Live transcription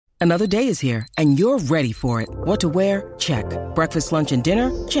Another day is here, and you're ready for it. What to wear? Check. Breakfast, lunch, and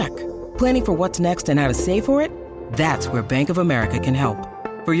dinner? Check. Planning for what's next and how to save for it? That's where Bank of America can help.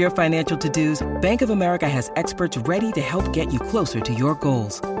 For your financial to-dos, Bank of America has experts ready to help get you closer to your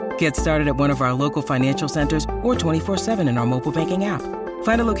goals. Get started at one of our local financial centers or 24/7 in our mobile banking app.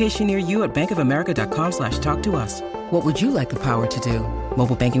 Find a location near you at bankofamerica.com/talktous. What would you like the power to do?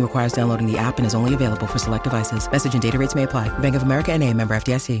 Mobile banking requires downloading the app and is only available for select devices. Message and data rates may apply. Bank of America N.A., member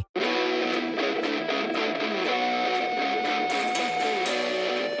FDIC.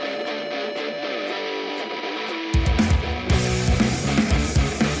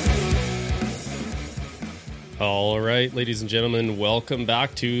 All right, ladies and gentlemen, welcome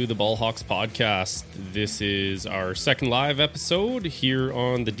back to the Ballhawks podcast. This is our second live episode here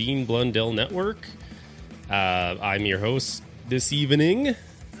on the Dean Blundell Network. I'm your host this evening.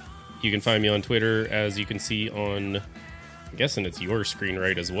 You can find me on Twitter, as you can see on, I'm guessing it's your screen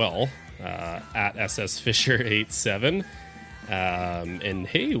right as well, at SSFisher87. And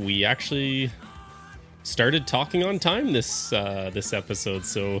hey, we actually started talking on time this episode,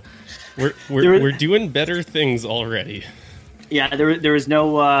 so we're doing better things already. Yeah, there was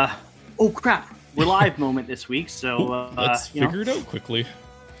no oh crap, we're live moment this week, so let's figure it out quickly.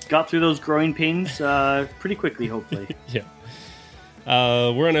 Got through those growing pains pretty quickly, hopefully. Yeah.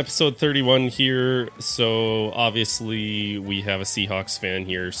 We're on episode 31 here, so obviously we have a Seahawks fan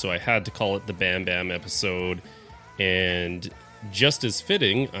here, so I had to call it the Bam Bam episode, and just as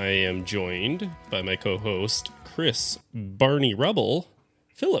fitting, I am joined by my co-host, Chris Barney Rubble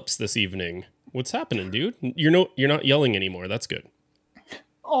Phillips this evening. What's happening, dude? You're not yelling anymore. That's good.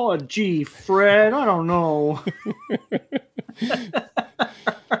 Oh, gee, Fred, I don't know.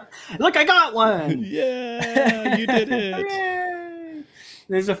 Look, I got one. Yeah, you did it. Yay.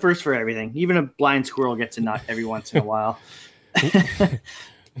 There's a first for everything. Even a blind squirrel gets a nut every once in a while.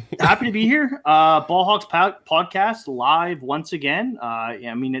 Happy to be here. Ballhawks podcast live once again.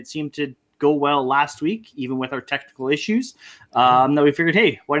 I mean, it seemed to go well last week, even with our technical issues. That we figured,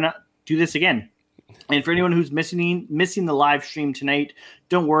 hey, why not do this again? And for anyone who's missing the live stream tonight,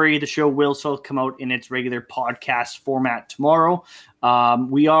 don't worry. The show will still come out in its regular podcast format tomorrow.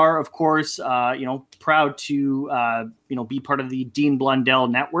 We are, of course, proud to, be part of the Dean Blundell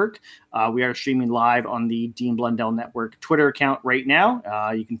Network. We are streaming live on the Dean Blundell Network Twitter account right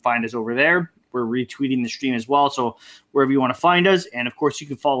now. You can find us over there. We're retweeting the stream as well, so wherever you want to find us. And, of course, you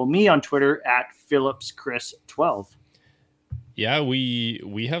can follow me on Twitter at PhillipsChris12. Yeah,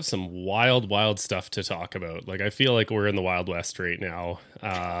 we have some wild stuff to talk about. Like, I feel like we're in the Wild West right now.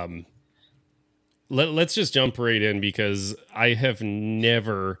 Let's just jump right in, because I have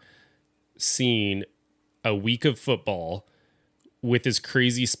never seen a week of football with as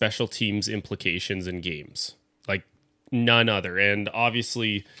crazy special teams implications in games. Like, none other. And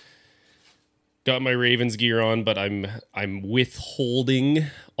obviously got my Ravens gear on, but I'm withholding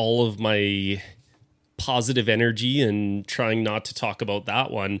all of my positive energy and trying not to talk about that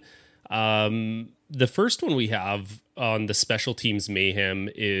one. The first one we have on the special teams mayhem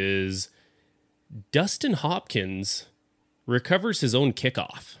is Dustin Hopkins recovers his own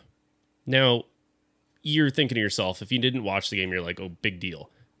kickoff. Now, you're thinking to yourself, if you didn't watch the game, you're like, oh, big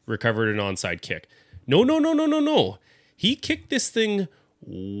deal. Recovered an onside kick. No. He kicked this thing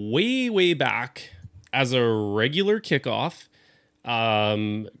way back as a regular kickoff.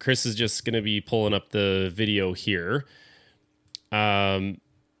 Chris is just going to be pulling up the video here. And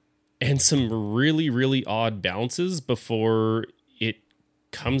some really odd bounces before it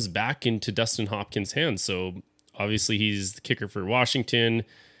comes back into Dustin Hopkins' hands. So obviously he's the kicker for Washington.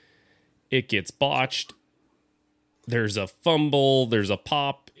 It gets botched. There's a fumble, there's a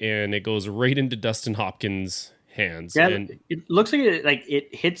pop, and it goes right into Dustin Hopkins' hands. Yeah, and it looks like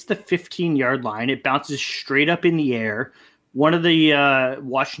it hits the 15-yard line. It bounces straight up in the air. One of the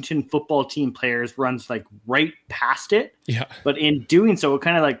Washington football team players runs like right past it. Yeah. But in doing so, it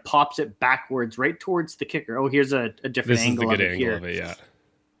kind of like pops it backwards right towards the kicker. Oh, here's a different angle. This is the good angle here. of it, yeah.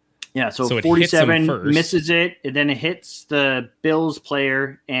 Yeah, so it 47 misses it, and then it hits the Bills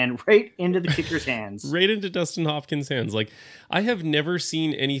player and right into the kicker's hands. Right into Dustin Hopkins' hands. Like, I have never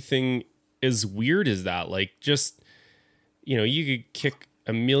seen anything as weird as that. Like, just, you could kick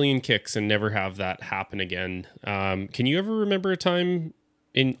a million kicks and never have that happen again. Can you ever remember a time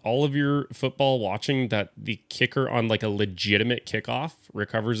in all of your football watching that the kicker on like a legitimate kickoff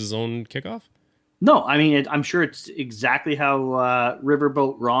recovers his own kickoff? No, I mean, I'm sure it's exactly how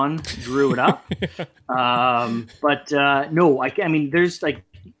Riverboat Ron drew it up. But no, I mean, there's like,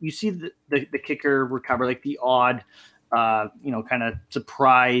 you see the kicker recover like the odd, kind of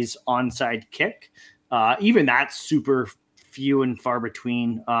surprise onside kick. Even that's super few and far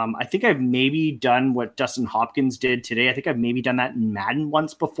between. I think I've maybe done what Dustin Hopkins did today. I think I've maybe done that in Madden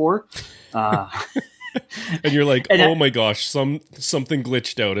once before. And you're like, oh my gosh, something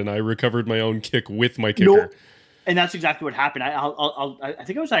glitched out, and I recovered my own kick with my kicker. No, and that's exactly what happened. I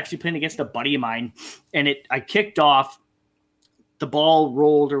think I was actually playing against a buddy of mine, and I kicked off. The ball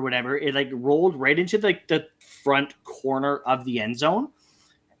rolled or whatever. It like rolled right into like the front corner of the end zone,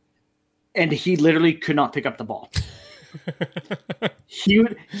 and he literally could not pick up the ball.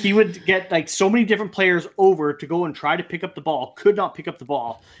 He would get like so many different players over to go and try to pick up the ball, could not pick up the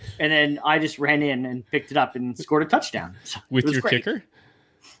ball, and then I just ran in and picked it up and scored a touchdown. So with your kicker.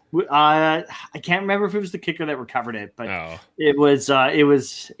 I can't remember if it was the kicker that recovered it, but it was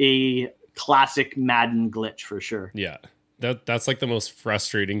a classic Madden glitch for sure. Yeah. That's like the most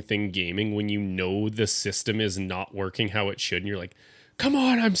frustrating thing gaming, when you know the system is not working how it should, and you're like, come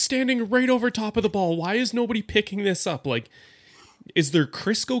on, I'm standing right over top of the ball. Why is nobody picking this up? Like, is there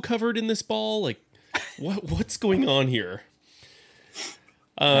Crisco covered in this ball? Like, what's going on here?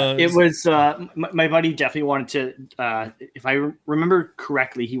 It was my buddy definitely wanted to, if I remember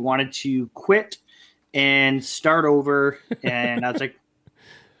correctly, he wanted to quit and start over, and I was like,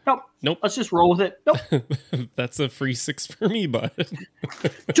 Nope. Let's just roll with it. Nope. That's a free 6 for me, bud.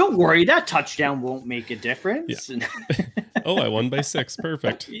 Don't worry, that touchdown won't make a difference. Yeah. I won by 6.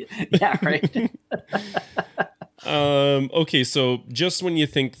 Perfect. Yeah, right. Okay, so just when you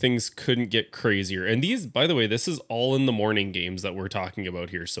think things couldn't get crazier, and these, by the way, this is all in the morning games that we're talking about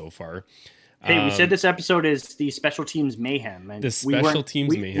here so far. Hey, we said this episode is the special teams mayhem. And the special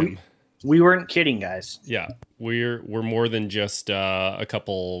teams mayhem. We weren't kidding, guys. Yeah, we're more than just a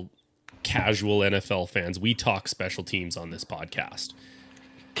couple casual NFL fans. We talk special teams on this podcast.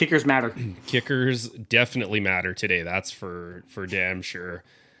 Kickers matter. Kickers definitely matter today. That's for damn sure.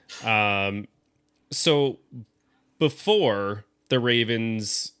 So before the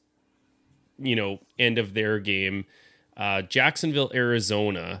Ravens, end of their game, Jacksonville,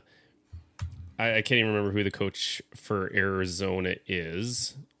 Arizona. I can't even remember who the coach for Arizona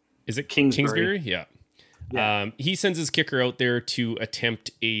is. Is it Kingsbury? Yeah. He sends his kicker out there to attempt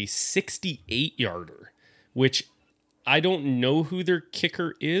a 68-yarder, which I don't know who their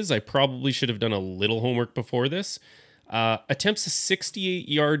kicker is. I probably should have done a little homework before this. Attempts a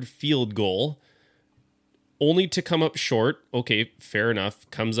 68-yard field goal, only to come up short. Okay, fair enough.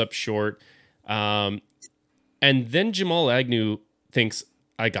 Comes up short. And then Jamal Agnew thinks,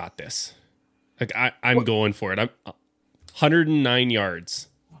 I got this. Like, I'm going for it. I'm 109 yards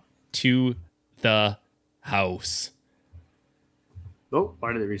to the house. Oh,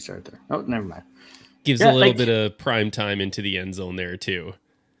 why did they restart there? Oh, never mind. Gives a little bit of prime time into the end zone there too.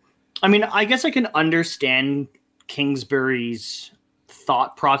 I mean, I guess I can understand Kingsbury's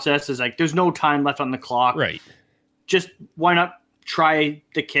thought process is like, there's no time left on the clock. Right. Just why not try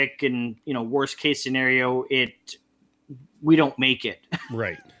the kick, and worst case scenario, we don't make it.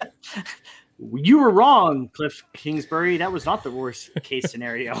 Right. You were wrong, Cliff Kingsbury. That was not the worst case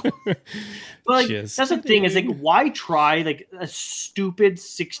scenario. But that's the thing, is like, why try like a stupid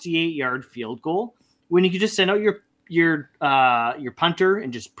 68-yard field goal when you could just send out your punter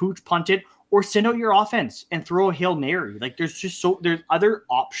and just pooch punt it, or send out your offense and throw a Hail Mary. Like, there's other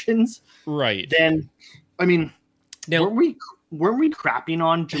options. Right. Then, I mean, weren't we crapping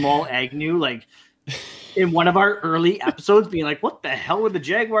on Jamal Agnew like in one of our early episodes, being like, what the hell were the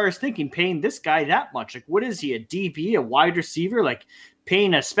Jaguars thinking, paying this guy that much? Like, what is he, a DB, a wide receiver? Like,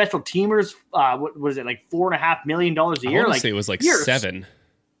 paying a special teamers, what was it, like $4.5 million a year? I want to say it was like 7.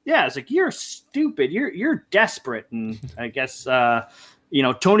 Yeah, it's like, you're stupid. You're desperate. And I guess,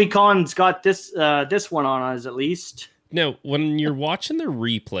 Tony Khan's got this one on us at least. Now, when you're watching the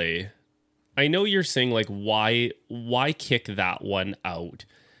replay, I know you're saying like, why kick that one out?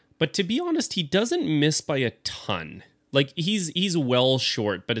 But to be honest, he doesn't miss by a ton. Like, he's well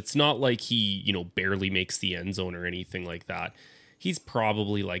short, but it's not like he, barely makes the end zone or anything like that. He's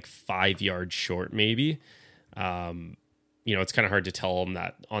probably like 5 yards short, maybe. It's kind of hard to tell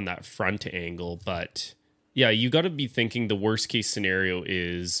on that front angle, but yeah, you got to be thinking the worst case scenario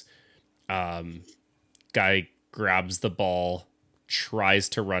is guy grabs the ball, tries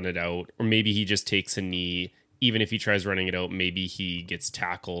to run it out, or maybe he just takes a knee. Even if he tries running it out, maybe he gets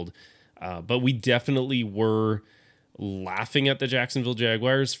tackled. But we definitely were laughing at the Jacksonville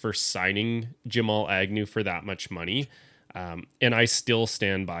Jaguars for signing Jamal Agnew for that much money. And I still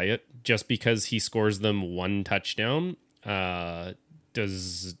stand by it. Just because he scores them one touchdown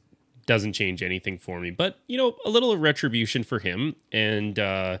doesn't change anything for me. But, a little retribution for him, and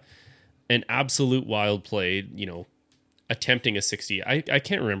an absolute wild play, attempting a 60. I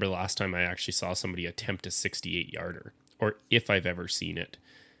can't remember the last time I actually saw somebody attempt a 68-yarder, or if I've ever seen it.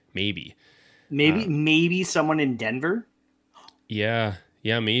 Maybe someone in Denver. Yeah,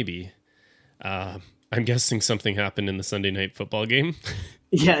 maybe. I'm guessing something happened in the Sunday night football game.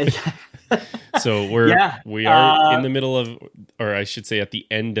 Yeah. So we are in the middle of, or I should say at the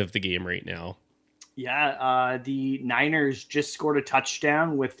end of the game right now. Yeah, the Niners just scored a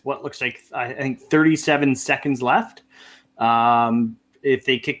touchdown with what looks like, I think, 37 seconds left. If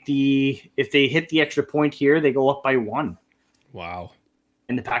they hit the extra point here, they go up by 1. Wow.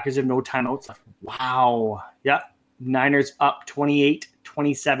 And the Packers have no timeouts left. Wow. Yeah. Niners up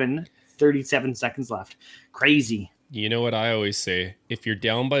 28-27, 37 seconds left. Crazy. You know what I always say? If you're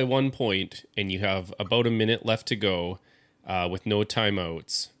down by 1 point and you have about a minute left to go with no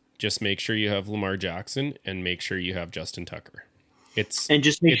timeouts, just make sure you have Lamar Jackson and make sure you have Justin Tucker. And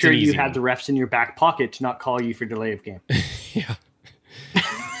just make sure you have the refs in your back pocket to not call you for delay of game. Yeah.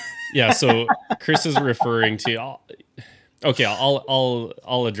 Yeah, so Chris is referring to... Okay,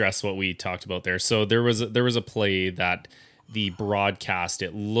 I'll address what we talked about there. So there was a play that the broadcast,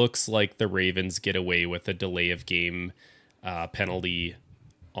 it looks like the Ravens get away with a delay of game penalty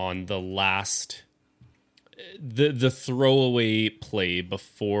on the last... The throwaway play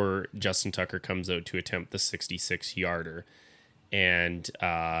before Justin Tucker comes out to attempt the 66-yarder. And,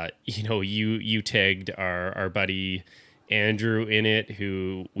 you tagged our buddy Andrew in it,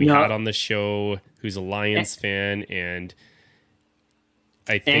 who we had on the show, who's a Lions fan. And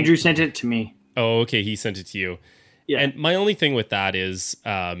I think Andrew sent it to me. Oh, okay. He sent it to you. Yeah. And my only thing with that is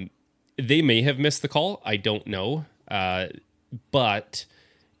they may have missed the call. I don't know. But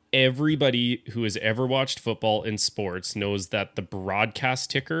everybody who has ever watched football in sports knows that the broadcast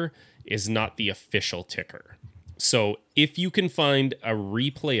ticker is not the official ticker. So if you can find a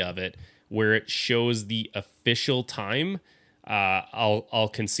replay of it where it shows the official time, I'll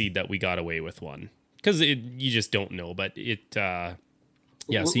concede that we got away with one, because you just don't know. But it, so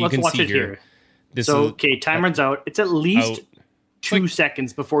you can see here. Time runs out. It's at least 2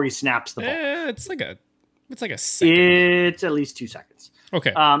 seconds before he snaps the ball. It's like a second. It's at least 2 seconds.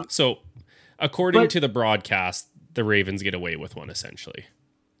 Okay. So according to the broadcast, the Ravens get away with one essentially.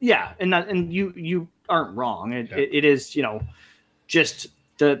 Yeah, and you aren't wrong. It is, just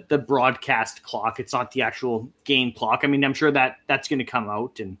the broadcast clock. It's not the actual game clock. I mean, I'm sure that's going to come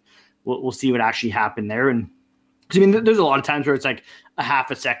out, and we'll see what actually happened there. And I mean, there's a lot of times where it's like a half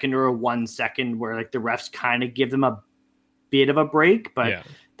a second or a 1 second where like the refs kind of give them a bit of a break, but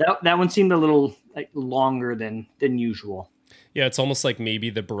that one seemed a little like longer than usual. Yeah, it's almost like maybe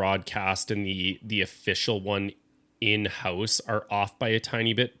the broadcast and the official one in-house are off by a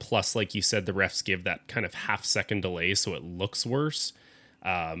tiny bit. Plus, like you said, the refs give that kind of half-second delay, so it looks worse.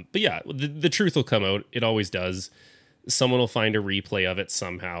 But yeah, the truth will come out. It always does. Someone will find a replay of it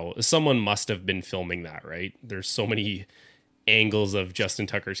somehow. Someone must have been filming that, right? There's so many angles of Justin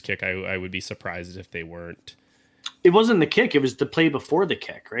Tucker's kick. I would be surprised if they weren't. It wasn't the kick. It was the play before the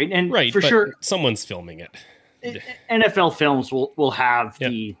kick, right? And right, for sure, someone's filming it. NFL films will have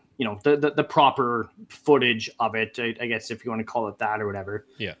the proper footage of it, I guess, if you want to call it that or whatever.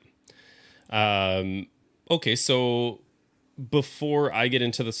 Yeah. Okay, so before I get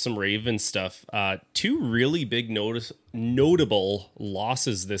into some Raven stuff, 2 really big notable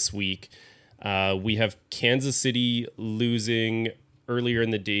losses this week. We have Kansas City losing earlier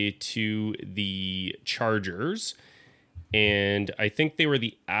in the day to the Chargers. And I think they were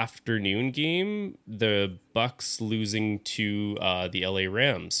the afternoon game, the Bucks losing to the LA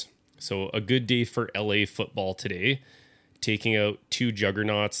Rams. So a good day for LA football today, taking out 2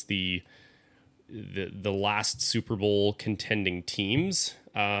 juggernauts, the last Super Bowl contending teams.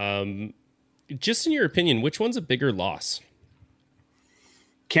 Just in your opinion, which one's a bigger loss?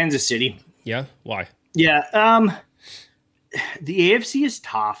 Kansas City. Yeah? Why? Yeah. The AFC is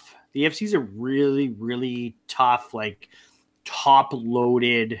tough. The AFC is a really, really tough, like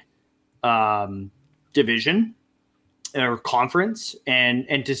top-loaded division or conference, and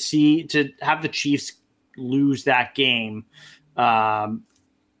to have the Chiefs lose that game,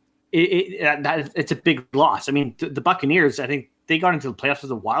 it's a big loss. I mean, the Buccaneers, I think they got into the playoffs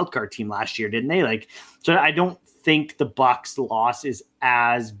as a wild card team last year, didn't they? So I don't think the Bucs loss is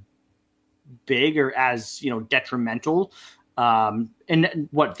as big or as detrimental. And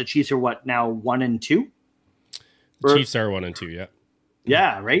what the Chiefs are now 1-2? Chiefs are 1-2. Yeah.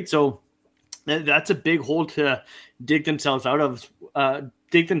 Yeah. Right. So that's a big hole to dig themselves out of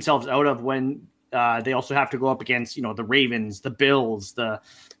when they also have to go up against, the Ravens, the Bills, the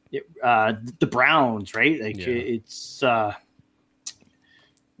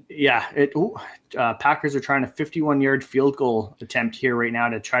Packers are trying a 51-yard field goal attempt here right now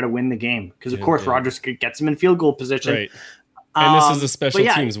to try to win the game because, of course, Rodgers gets them in field goal position. Right. And this is a special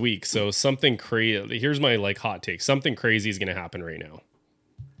teams week, so something crazy. Here's my hot take: something crazy is going to happen right now.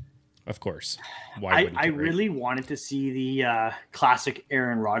 Of course, I really wanted to see the classic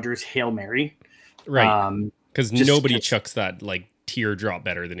Aaron Rodgers Hail Mary, right? Because nobody chucks that teardrop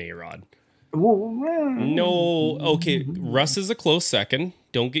better than A-Rod. No, okay. Russ is a close second.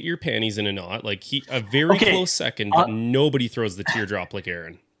 Don't get your panties in a knot. A very close second, but nobody throws the teardrop like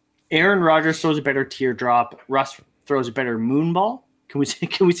Aaron. Aaron Rodgers throws a better teardrop. Russ throws a better moon ball. Can we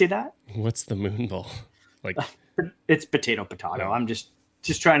say that? What's the moon ball? It's potato. Oh. I'm just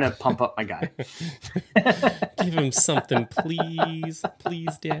trying to pump up my guy. Give him something, please,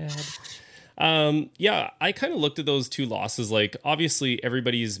 Dad. I kind of looked at those two losses. Obviously,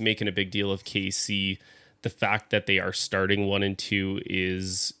 everybody's making a big deal of KC. The fact that they are starting 1 and 2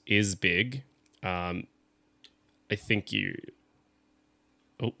 is big. I think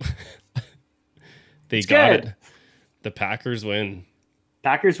they got it. The Packers win.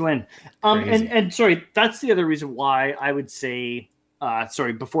 And sorry, that's the other reason why I would say.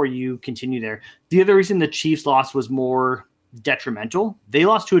 Before you continue there, the other reason the Chiefs loss was more detrimental. They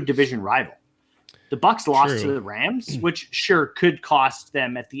lost to a division rival. The Bucs lost to the Rams, which sure could cost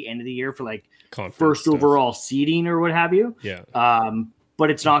them at the end of the year for conference first stuff. Overall seeding or what have you. Yeah.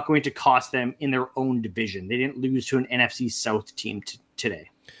 But it's not going to cost them in their own division. They didn't lose to an NFC South team today.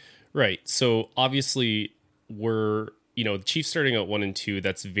 Right. So obviously the Chiefs starting out 1 and 2.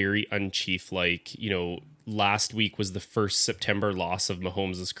 That's very un-Chief-like. Last week was the first September loss of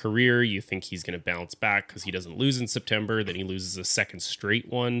Mahomes' career. You think he's going to bounce back because he doesn't lose in September. Then he loses a second straight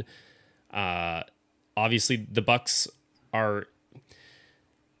one. Obviously, the Bucs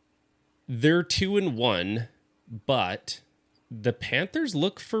they're 2-1, but the Panthers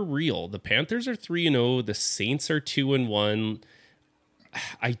look for real. The Panthers are 3-0. The Saints are 2-1.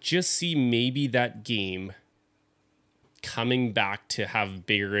 I just see maybe that game coming back to have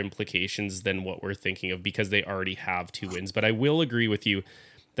bigger implications than what we're thinking of because they already have 2 wins. But I will agree with you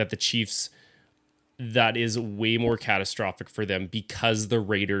that the Chiefs, that is way more catastrophic for them because the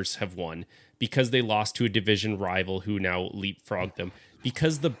Raiders have won, because they lost to a division rival who now leapfrogged them,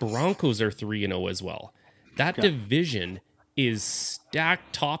 because the Broncos are 3-0 as well. That division is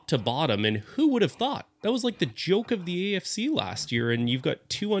stacked top to bottom, and who would have thought? That was the joke of the AFC last year, and you've got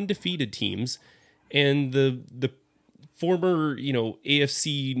 2 undefeated teams, and the former,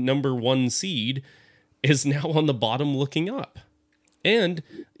 AFC number 1 seed is now on the bottom looking up. And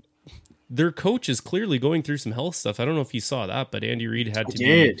their coach is clearly going through some health stuff. I don't know if you saw that, but Andy Reid had to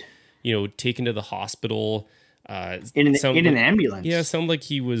be, taken to the hospital. In an ambulance. Yeah, sounded like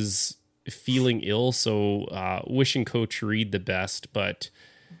he was feeling ill. So wishing Coach Reid the best, but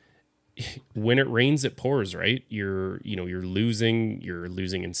when it rains, it pours, right? You're losing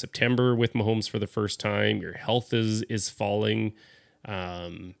in September with Mahomes for the first time. Your health is falling.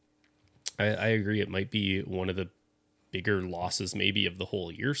 I agree. It might be one of the bigger losses maybe of the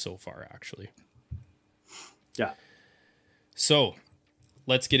whole year so far, actually. Yeah. So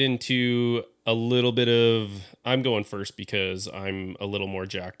let's get into a little bit of, I'm going first because I'm a little more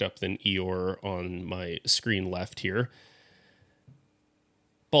jacked up than Eeyore on my screen left here.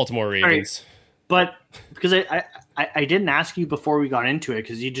 Baltimore Ravens. Right. But because I didn't ask you before we got into it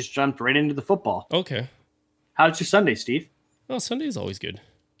because you just jumped right into the football. Okay. How's your Sunday, Steve? Well, Sunday is always good.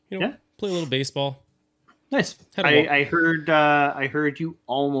 Play a little baseball. Nice. I heard you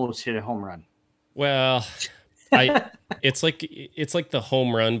almost hit a home run. Well, it's like the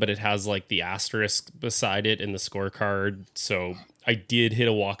home run, but it has the asterisk beside it in the scorecard. So I did hit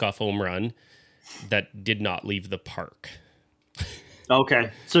a walk-off home run that did not leave the park.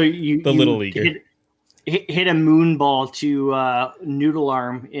 Okay, so you little leaguer hit a moon ball to Noodle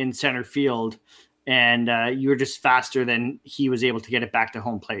Arm in center field, and you were just faster than he was able to get it back to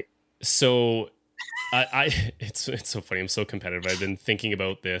home plate. So, it's so funny. I'm so competitive. I've been thinking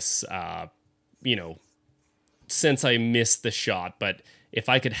about this, since I missed the shot. But if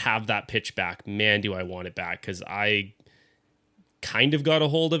I could have that pitch back, man, do I want it back? Because I kind of got a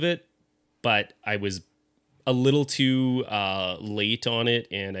hold of it, but I was a little too late on it,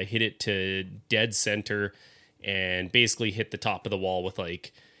 and I hit it to dead center and basically hit the top of the wall with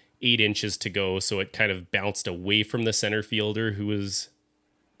 8 inches to go. So it kind of bounced away from the center fielder who was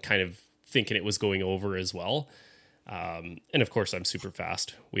kind of thinking it was going over as well. And of course I'm super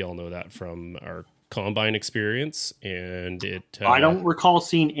fast. We all know that from our combine experience, and I don't recall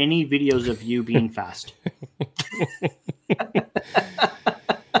seeing any videos of you being fast.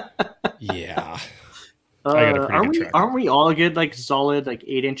 Yeah. I got a pretty good track. Aren't we all a good, like, solid, like,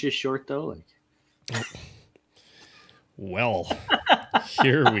 8 inches short though? Like, well,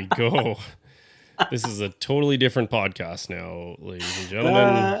 here we go. This is a totally different podcast now, ladies and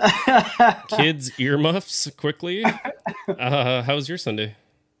gentlemen. Kids, earmuffs, quickly. How's your Sunday?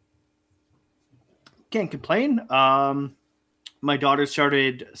 Can't complain. My daughter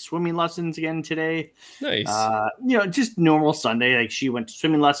started swimming lessons again today. Nice. Just normal Sunday. Like, she went to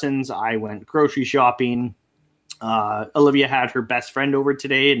swimming lessons. I went grocery shopping. Olivia had her best friend over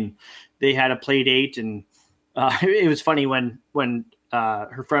today, and they had a play date. And it was funny when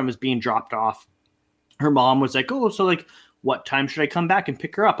her friend was being dropped off. Her mom was like, "Oh, so like, what time should I come back and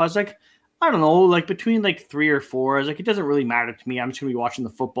pick her up?" I was like, "I don't know, like between like 3 or 4." I was like, "It doesn't really matter to me. I'm just gonna be watching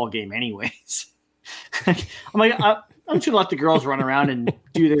the football game anyways." I'm like, I'm just gonna let the girls run around and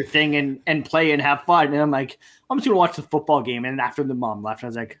do their thing and play and have fun. And I'm like, I'm just gonna watch the football game. And after the mom left, I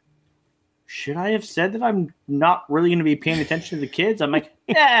was like, should I have said that I'm not really gonna be paying attention to the kids? I'm like,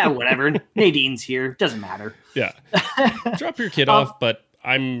 whatever. Nadine's here. Doesn't matter. Yeah. Drop your kid off, but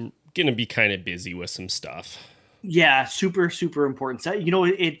I'm gonna be kind of busy with some stuff. Yeah, super, super important. So,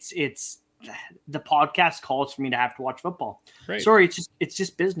 it's the podcast calls for me to have to watch football. Right. Sorry, it's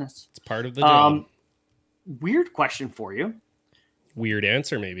just business. It's part of the job. Weird question for you. Weird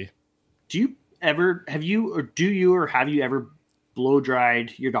answer, maybe. Have you ever blow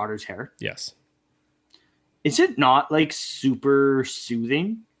dried your daughter's hair? Yes. Is it not like super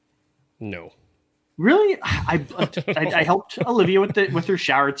soothing? No. Really? I helped Olivia with her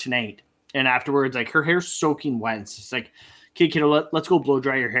shower tonight, and afterwards, like, her hair's soaking wet. It's just like, okay, kiddo, let's go blow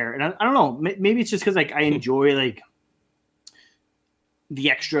dry your hair. And I don't know, maybe it's just because like I enjoy like the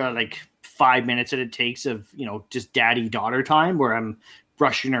extra like 5 minutes that it takes of just daddy daughter time where I'm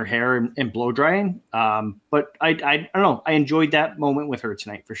brushing her hair and blow drying. But I don't know, I enjoyed that moment with her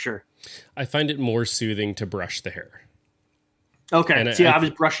tonight for sure. I find it more soothing to brush the hair. Okay. And I was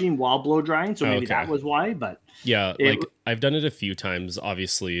brushing while blow drying, so maybe okay. that was why. But yeah, I've done it a few times.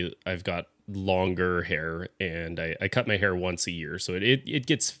 Obviously, I've got longer hair, and I cut my hair once a year, so it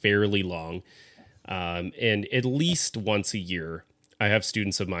gets fairly long. And at least once a year, I have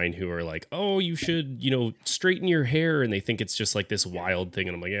students of mine who are like, "Oh, you should, straighten your hair," and they think it's just like this wild thing,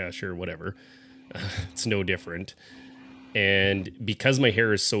 and I'm like, "Yeah, sure, whatever." It's no different. And because my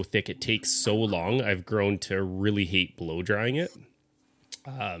hair is so thick, it takes so long, I've grown to really hate blow drying it.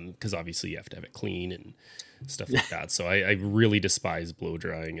 Because obviously you have to have it clean and stuff like that. So I really despise blow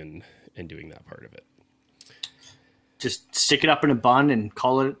drying and doing that part of it. Just stick it up in a bun and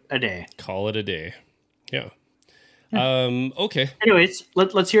call it a day. Call it a day. Yeah. Okay. Anyways,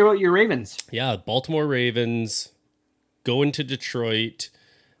 let's hear about your Ravens. Yeah, Baltimore Ravens going to Detroit.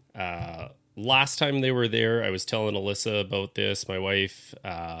 Last time they were there, I was telling Alyssa about this, my wife.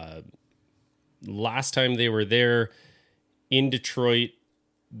 Last time they were there in Detroit,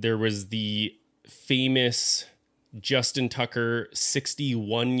 there was the famous Justin Tucker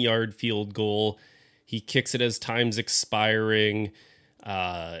 61-yard field goal. He kicks it as time's expiring.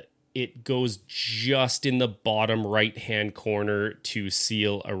 It goes just in the bottom right-hand corner to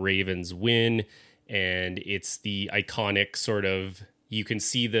seal a Ravens win. And it's the iconic sort of, you can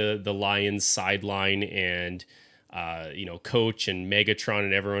see the Lions sideline and, coach and Megatron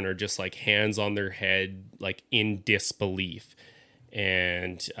and everyone are just like hands on their head, like in disbelief.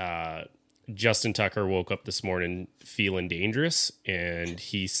 And Justin Tucker woke up this morning feeling dangerous, and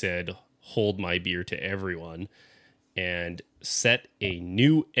he said, "Hold my beer" to everyone, and set a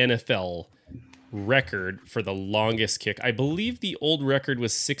new NFL record for the longest kick. I believe the old record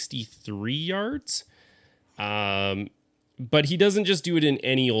was 63 yards. But he doesn't just do it in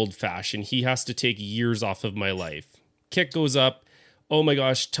any old fashion. He has to take years off of my life. Kick goes up. Oh my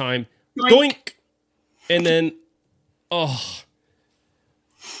gosh, time. Doink! And then,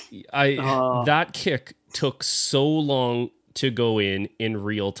 that kick took so long to go in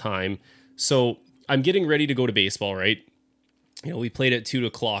real time. So I'm getting ready to go to baseball, right? We played at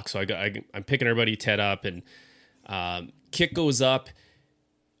 2:00, so I'm picking our buddy Ted up, and kick goes up.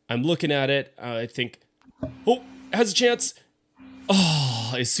 I'm looking at it. I think, has a chance.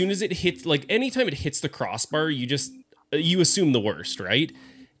 Oh, as soon as it hits, like anytime it hits the crossbar, you assume the worst, right?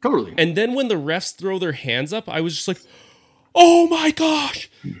 Totally. And then when the refs throw their hands up, I was just like, oh my gosh.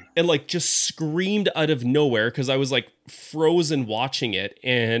 And like just screamed out of nowhere because I was like frozen watching it.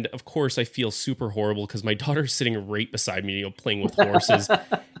 And of course I feel super horrible because my daughter's sitting right beside me, playing with horses.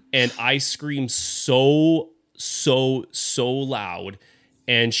 And I scream so loud.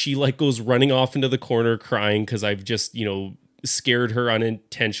 And she like goes running off into the corner crying because I've just, scared her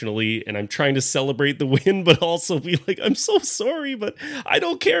unintentionally, and I'm trying to celebrate the win, but also be like, I'm so sorry, but I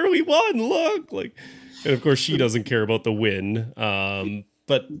don't care. We won. Look, like, And of course, she doesn't care about the win.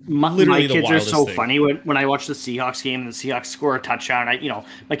 But my literally kids are so thing. funny when I watch the Seahawks game and the Seahawks score a touchdown.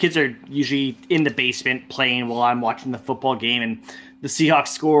 My kids are usually in the basement playing while I'm watching the football game, and the Seahawks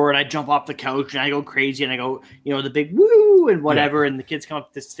score, and I jump off the couch and I go crazy and I go, the big woo and whatever. Yeah. And the kids come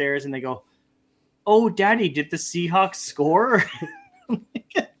up the stairs and they go, "Oh, Daddy, did the Seahawks score?"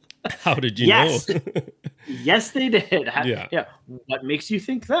 How did you know? Yes, they did. Yeah. What makes you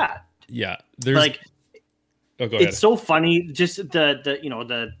think that? Yeah. There's go ahead. It's so funny. Just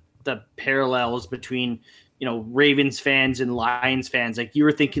the parallels between, Ravens fans and Lions fans. Like, you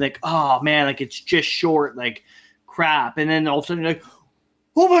were thinking like, oh man, like it's just short, like crap. And then all of a sudden you're like,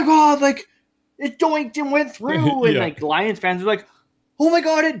 oh my God, like it doinked and went through. And like Lions fans are like, oh my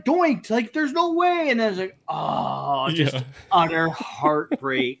God, it doinked. Like, there's no way. And then it's like, oh, just utter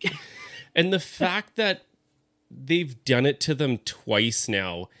heartbreak. And the fact that they've done it to them twice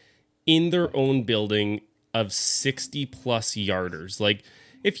now in their own building of 60 plus yarders. Like,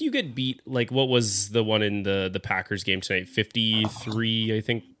 if you get beat, like what was the one in the Packers game tonight? 53, I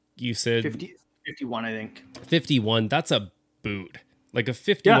think you said. 51, I think. 51, that's a boot. Like a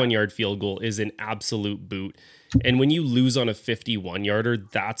 51-yard field goal is an absolute boot. And when you lose on a 51-yarder,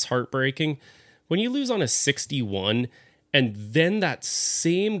 that's heartbreaking. When you lose on a 61, and then that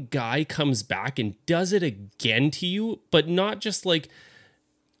same guy comes back and does it again to you, but not just like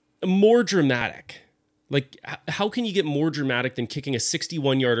more dramatic. Like, how can you get more dramatic than kicking a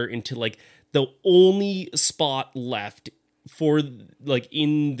 61-yarder into like the only spot left for like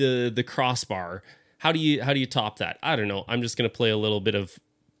in the crossbar? How do you top that? I don't know. I'm just gonna play a little bit of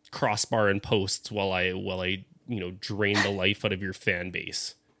crossbar and posts while I drain the life out of your fan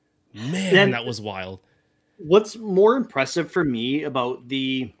base. Man, that was wild. What's more impressive for me about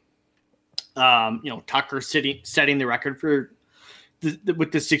the Tucker setting the record for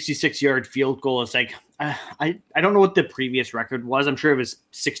with the 66-yard field goal is like, I don't know what the previous record was. I'm sure it was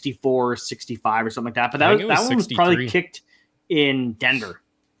 64 or 65 or something like that. But that one was probably kicked in Denver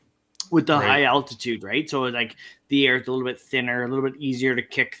with the high altitude, right? So like the air is a little bit thinner, a little bit easier to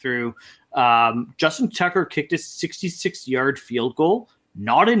kick through. Justin Tucker kicked a 66-yard field goal,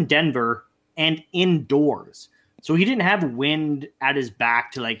 not in Denver and indoors. So he didn't have wind at his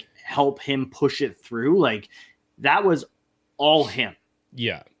back to like help him push it through. Like, that was all him.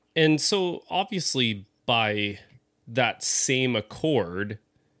 Yeah. And so obviously by that same accord,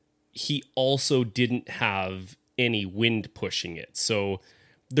 he also didn't have any wind pushing it. So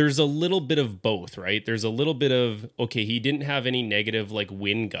there's a little bit of both, right? There's a little bit of, okay, he didn't have any negative like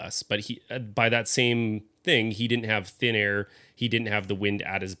wind gusts, but he, by that same thing, he didn't have thin air. He didn't have the wind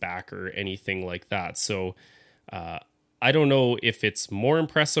at his back or anything like that. So I don't know if it's more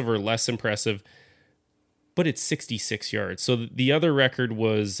impressive or less impressive, but it's 66 yards. So the other record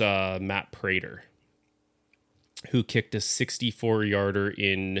was Matt Prater, who kicked a 64-yarder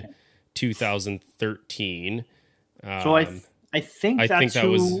in 2013. So I think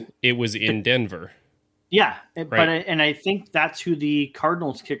it was in Denver. Yeah, right? But I think that's who the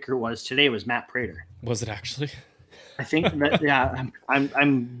Cardinals kicker was today, was Matt Prater. Was it actually? I think that, yeah.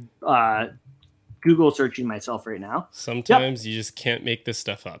 I'm Google searching myself right now. Sometimes you just can't make this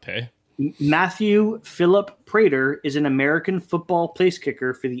stuff up, hey? Matthew Philip Prater is an American football place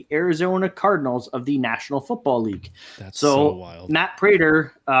kicker for the Arizona Cardinals of the National Football League. That's so wild. Matt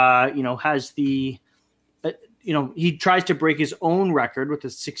Prater, has the, he tries to break his own record with a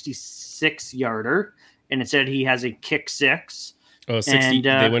 66-yarder, and instead he has a kick six. Oh, 60.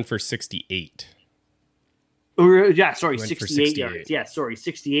 They went for 68. Yeah, sorry, 68 yards. Yeah, sorry,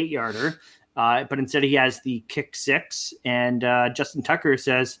 68-yarder. But instead he has the kick six, and Justin Tucker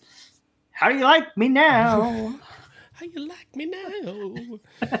says, "How do you like me now? How you like me now?"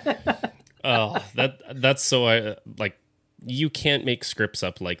 Oh, that's so you can't make scripts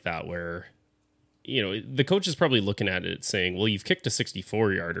up like that where, the coach is probably looking at it saying, well, you've kicked a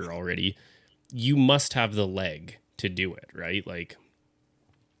 64-yarder already. You must have the leg to do it, right? Like,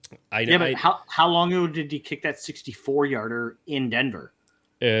 how long ago did he kick that 64-yarder in Denver?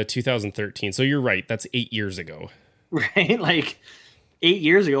 2013. So you're right. That's 8 years ago. Right? Like 8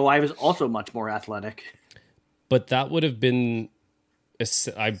 years ago, I was also much more athletic. But that would have been,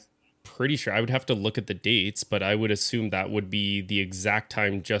 I'm pretty sure, I would have to look at the dates, but I would assume that would be the exact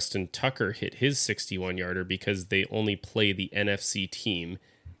time Justin Tucker hit his 61-yarder, because they only play the NFC team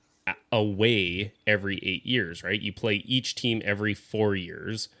away every 8 years, right? You play each team every 4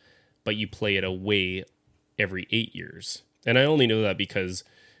 years, but you play it away every 8 years. And I only know that because,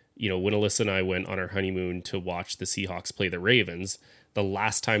 when Alyssa and I went on our honeymoon to watch the Seahawks play the Ravens, the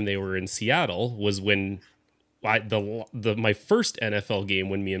last time they were in Seattle was when my first NFL game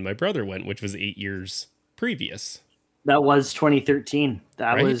when me and my brother went, which was 8 years previous. That was 2013.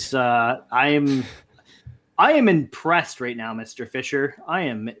 That right? was I am impressed right now, Mr. Fisher. I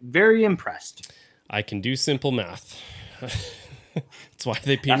am very impressed. I can do simple math. That's why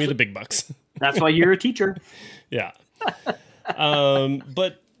they pay me the big bucks. That's why you're a teacher. Yeah.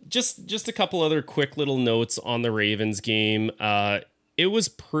 But just a couple other quick little notes on the Ravens game. It was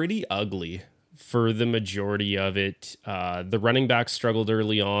pretty ugly for the majority of it. The running back struggled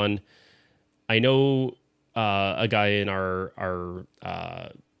early on. I know a guy in our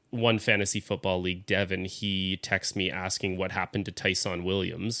one fantasy football league, Devin, he texted me asking what happened to Tyson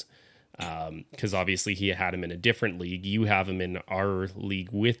Williams. Because obviously he had him in a different league. You have him in our league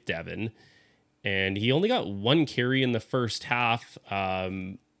with Devin. And he only got 1 carry in the first half.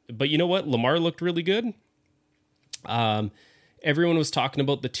 But you know what? Lamar looked really good. Everyone was talking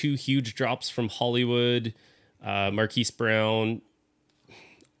about the 2 huge drops from Hollywood, Marquise Brown.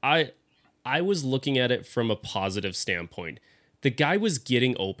 I was looking at it from a positive standpoint. The guy was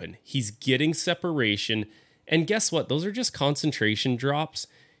getting open. He's getting separation. And guess what? Those are just concentration drops.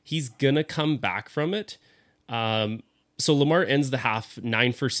 He's going to come back from it. So Lamar ends the half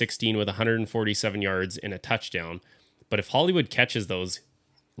 9 for 16 with 147 yards and a touchdown. But if Hollywood catches those,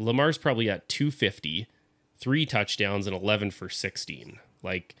 Lamar's probably at 250, 3 touchdowns, and 11 for 16.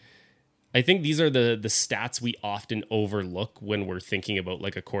 Like, I think these are the stats we often overlook when we're thinking about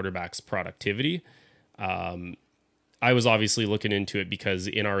like a quarterback's productivity. I was obviously looking into it because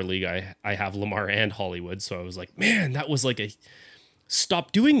in our league, I have Lamar and Hollywood. So I was like, man, that was like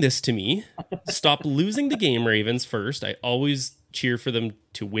stop doing this to me. Stop losing the game, Ravens, first. I always cheer for them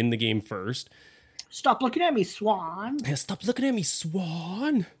to win the game first. Stop looking at me, Swan. Yeah, stop looking at me,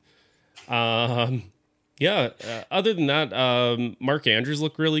 Swan. Other than that, Mark Andrews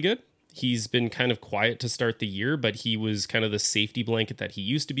looked really good. He's been kind of quiet to start the year, but he was kind of the safety blanket that he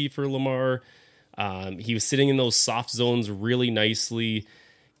used to be for Lamar. He was sitting in those soft zones really nicely,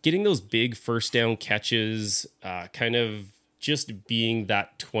 getting those big first down catches, kind of just being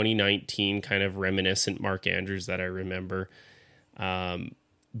that 2019 kind of reminiscent Mark Andrews that I remember.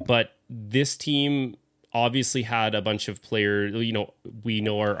 But this team obviously had a bunch of players, we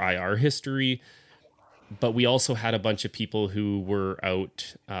know our IR history, but we also had a bunch of people who were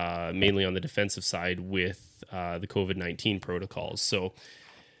out, mainly on the defensive side with the COVID-19 protocols. So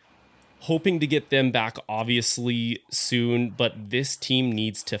hoping to get them back obviously soon, but this team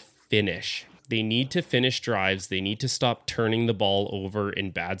needs to finish. They need to finish drives. They need to stop turning the ball over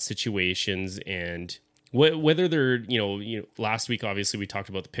in bad situations. And whether they're, last week, obviously we talked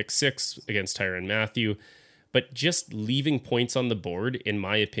about the pick 6 against Tyrann Mathieu, but just leaving points on the board, in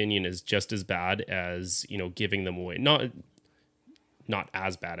my opinion, is just as bad as, giving them away. Not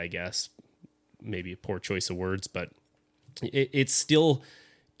as bad, I guess. Maybe a poor choice of words, but it still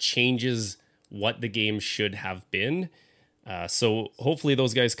changes what the game should have been. So hopefully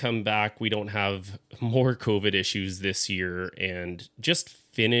those guys come back. We don't have more COVID issues this year, and just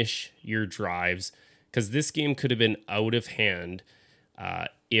finish your drives, because this game could have been out of hand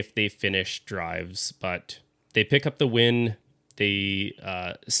if they finished drives. But they pick up the win. They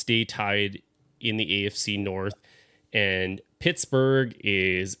stay tied in the AFC North, and Pittsburgh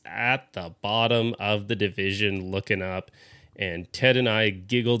is at the bottom of the division looking up. And Ted and I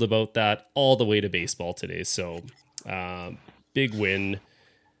giggled about that all the way to baseball today. So big win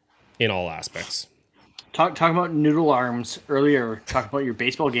in all aspects. Talk about noodle arms earlier. Talk about your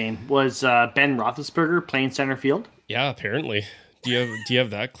baseball game. Was Ben Roethlisberger playing center field? Yeah, apparently. Do you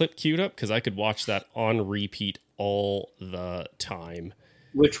have that clip queued up? Because I could watch that on repeat all the time.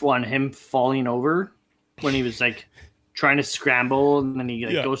 Which one? Him falling over when he was like trying to scramble, and then he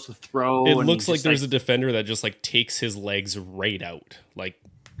goes to throw. It looks like there's a defender that just like takes his legs right out. Like,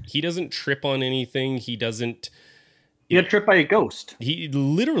 he doesn't trip on anything. He doesn't. He got tripped by a ghost. He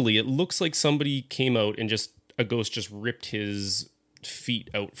literally, it looks like somebody came out and a ghost just ripped his feet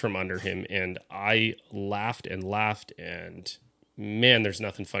out from under him. And I laughed, and man, there's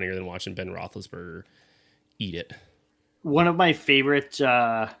nothing funnier than watching Ben Roethlisberger eat it. One of my favorite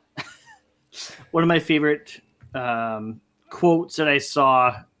quotes that I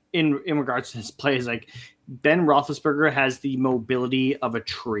saw in regards to his play is like, Ben Roethlisberger has the mobility of a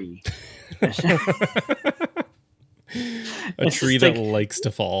tree. A tree that likes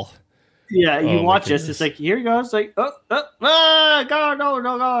to fall. Yeah, you watch this. It's like, here he goes. Like, God,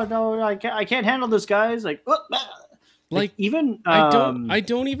 no, I can't handle this, guys. Like, even I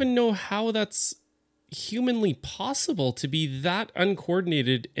don't even know how that's humanly possible to be that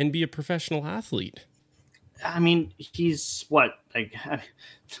uncoordinated and be a professional athlete. I mean, he's what, like,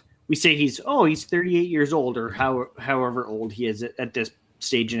 we say he's 38 years old or however old he is at this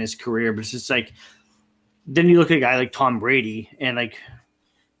stage in his career. But it's just like, then you look at a guy like Tom Brady and like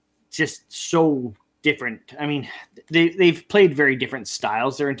just so different. I mean, they've played very different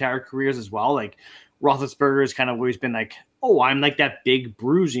styles their entire careers as well. Like Roethlisberger has kind of always been like, oh, I'm like that big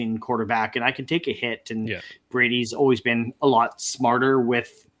bruising quarterback and I can take a hit. And Brady's always been a lot smarter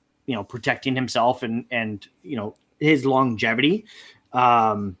with, protecting himself and his longevity.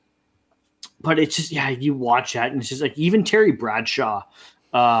 But it's just, you watch that and it's just like, even Terry Bradshaw,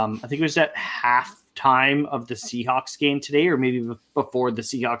 I think it was at halftime of the Seahawks game today, or maybe before the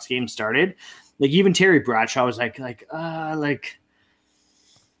Seahawks game started. Like even Terry Bradshaw was like,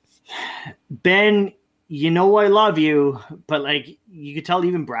 Ben, I love you, but like you could tell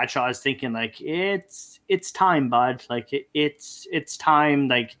even Bradshaw is thinking like it's time, bud. Like it's time.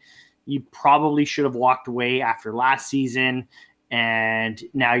 Like you probably should have walked away after last season, and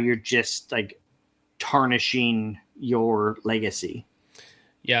now you're just like tarnishing your legacy.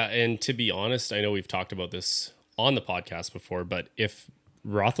 Yeah, and to be honest, I know we've talked about this on the podcast before, but if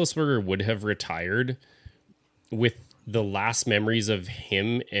Roethlisberger would have retired with the last memories of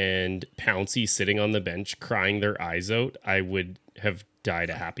him and Pouncey sitting on the bench crying their eyes out, I would have died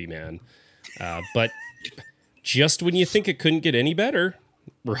a happy man. But just when you think it couldn't get any better,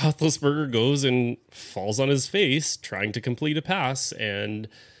 Roethlisberger goes and falls on his face trying to complete a pass, and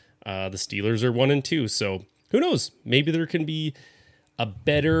the Steelers are 1-2. So who knows? Maybe there can be a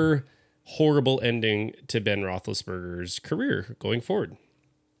better horrible ending to Ben Roethlisberger's career going forward.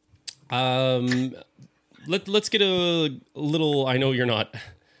 Let's get a little, I know you're not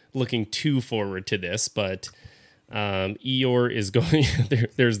looking too forward to this, but Eeyore is going,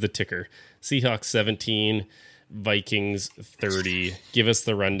 there's the ticker. Seahawks 17, Vikings 30. Give us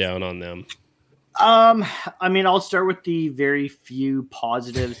the rundown on them. I mean, I'll start with the very few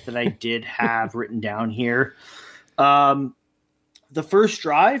positives that I did have written down here. The first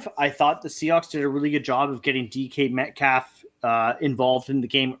drive, I thought the Seahawks did a really good job of getting DK Metcalf involved in the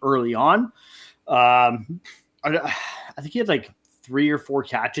game early on. I think he had like 3 or 4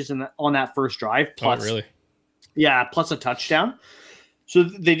 catches on that first drive. Plus, really? Yeah, plus a touchdown. So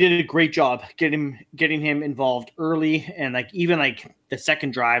they did a great job getting him involved early, and like even like the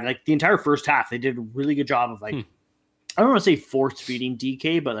second drive, like the entire first half, they did a really good job of like I don't want to say force feeding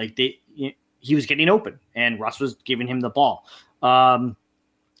DK, but like he was getting open, and Russ was giving him the ball.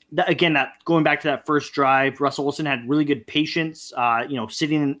 That going back to that first drive, Russell Wilson had really good patience,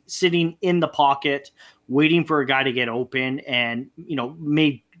 sitting in the pocket, waiting for a guy to get open, and,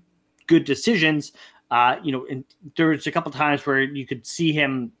 made good decisions. And there was a couple times where you could see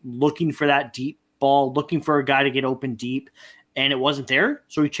him looking for that deep ball, looking for a guy to get open deep, and it wasn't there.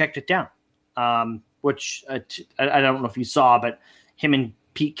 So he checked it down, which I don't know if you saw, but him and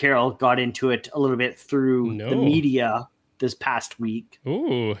Pete Carroll got into it a little bit through the media this past week.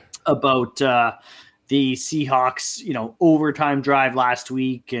 Ooh. About the Seahawks, overtime drive last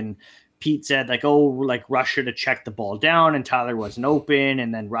week. And Pete said Russ should have checked the ball down and Tyler wasn't open.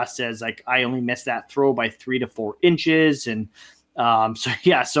 And then Russ says I only missed that throw by 3 to 4 inches. And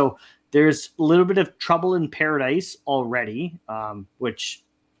so there's a little bit of trouble in paradise already, which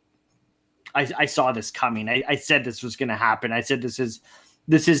I saw this coming. I said this was going to happen. I said this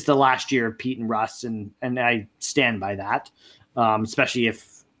is the last year of Pete and Russ, and I stand by that, especially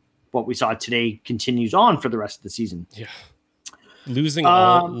if what we saw today continues on for the rest of the season. Yeah.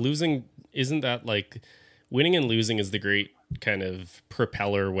 Losing isn't that like winning and losing is the great kind of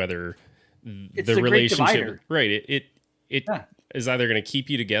propeller, whether the relationship, right. It is either going to keep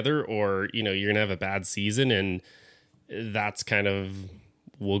you together or, you're going to have a bad season, and that's kind of,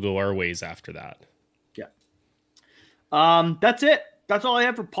 we'll go our ways after that. Yeah. That's it. That's all I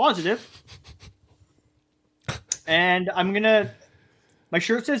have for positive. And my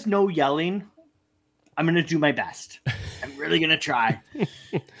shirt says no yelling. I'm going to do my best. I'm really going to try.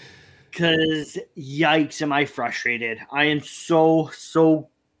 Because yikes, am I frustrated. I am so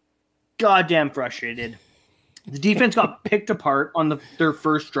goddamn frustrated. The defense got picked apart on their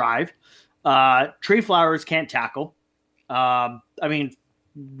first drive. Trey Flowers can't tackle.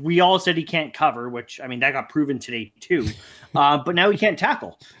 We all said he can't cover, which, that got proven today too. But now he can't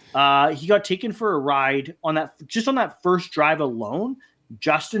tackle. He got taken for a ride on that first drive alone.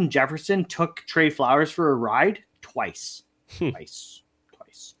 Justin Jefferson took Trey Flowers for a ride twice. Twice.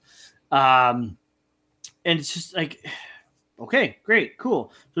 And it's just like, okay, great,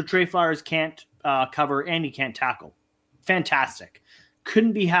 cool. So Trey Flowers can't cover and he can't tackle. Fantastic.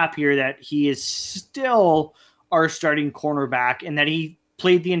 Couldn't be happier that he is still our starting cornerback and that he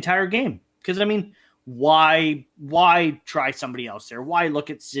played the entire game. Because, why try somebody else there? Why look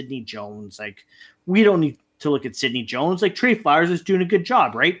at Sidney Jones? Like, we don't need to look at Sidney Jones. Like, Trey Flowers is doing a good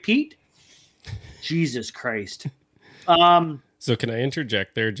job, right, Pete? Jesus Christ. So can I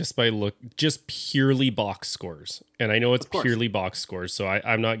interject there just purely box scores? And I know it's purely box scores, so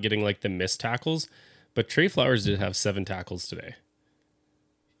I'm not getting like the missed tackles, but Trey Flowers did have 7 tackles today.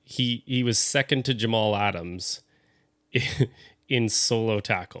 He was second to Jamal Adams in solo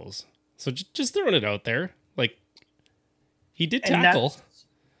tackles. So just throwing it out there, like, he did tackle.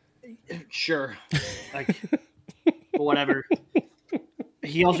 Sure, like, whatever.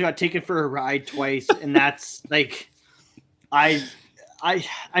 He also got taken for a ride twice, and that's like, I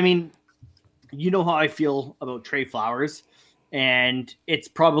mean, you know how I feel about Trey Flowers, and it's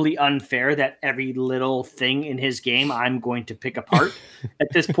probably unfair that every little thing in his game I'm going to pick apart at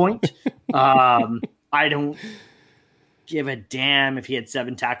this point. I don't give a damn if he had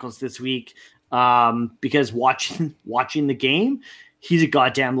 7 tackles this week, because watching the game, he's a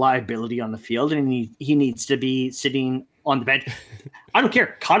goddamn liability on the field, and he needs to be sitting on the bench. I don't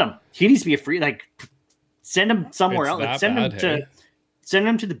care. Cut him. He needs to be a free, like, send him somewhere else. Like, send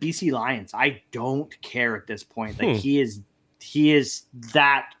him to the BC Lions. I don't care at this point. Like, he is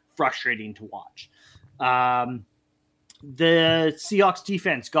that frustrating to watch. The Seahawks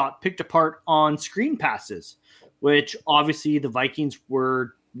defense got picked apart on screen passes, which obviously the Vikings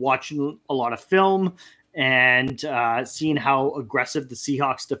were watching a lot of film and seeing how aggressive the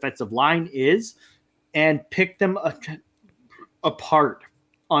Seahawks defensive line is, and picked them apart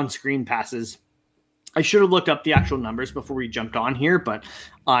on screen passes. I should have looked up the actual numbers before we jumped on here, but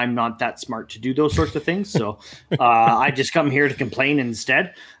I'm not that smart to do those sorts of things. So I just come here to complain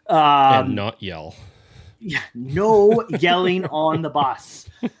instead. And not yell. Yeah, no yelling on the bus.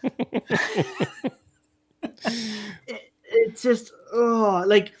 It's just,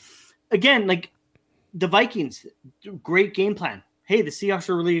 like, again, like, the Vikings, great game plan. Hey, the Seahawks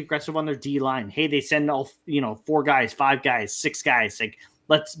are really aggressive on their D line. Hey, they send all, 4 guys, 5 guys, 6 guys. Like,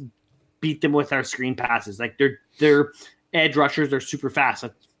 let's beat them with our screen passes. Like, their edge rushers are super fast.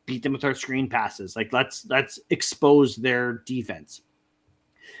 Let's beat them with our screen passes. Like, let's expose their defense.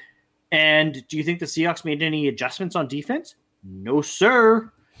 And do you think the Seahawks made any adjustments on defense? No,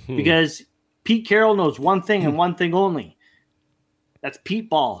 sir. Because Pete Carroll knows one thing and one thing only. That's Pete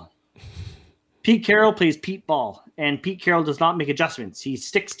ball. Pete Carroll plays Pete ball, and Pete Carroll does not make adjustments. He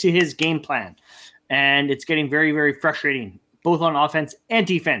sticks to his game plan, and it's getting very, very frustrating, both on offense and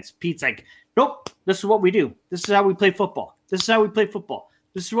defense. Pete's like, nope, this is what we do. This is how we play football. This is how we play football.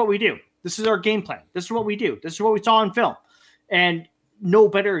 This is what we do. This is our game plan. This is what we do. This is what we saw on film. And no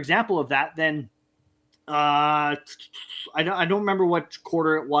better example of that than I don't remember what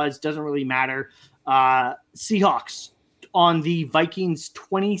quarter it was. Doesn't really matter. Seahawks on the Vikings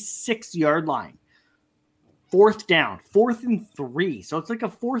 26-yard line. 4th down. 4th and 3. So it's like a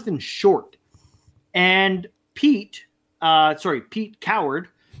 4th and short. And Pete Coward,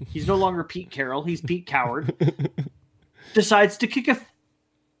 he's no longer Pete Carroll, he's Pete Coward, decides to kick a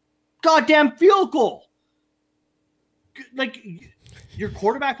goddamn field goal. Like, your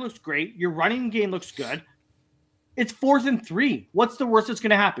quarterback looks great. Your running game looks good. It's 4th and 3. What's the worst that's going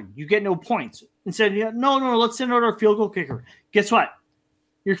to happen? You get no points. Instead, no, let's send out our field goal kicker. Guess what?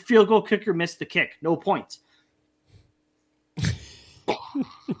 Your field goal kicker missed the kick. No points.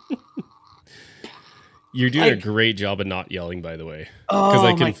 You're doing a great job of not yelling, by the way.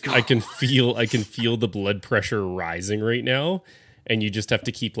 Because I can feel the blood pressure rising right now, and you just have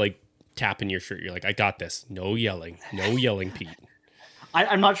to keep, like, tapping your shirt. You're like, I got this. No yelling, Pete.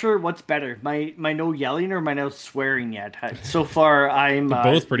 I'm not sure what's better, my no yelling or my no swearing yet. So far, I'm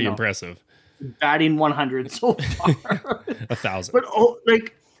both pretty impressive. Batting 100 so far. 1,000. But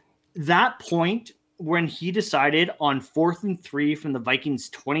like, that point when he decided on 4th and 3 from the Vikings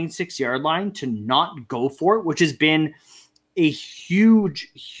 26-yard line to not go for it, which has been a huge,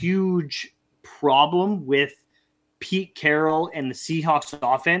 huge problem with Pete Carroll and the Seahawks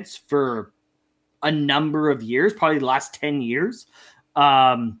offense for a number of years, probably the last 10 years.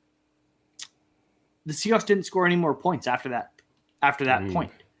 The Seahawks didn't score any more points after that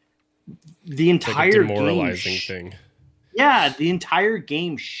point. The entire demoralizing thing. Yeah, the entire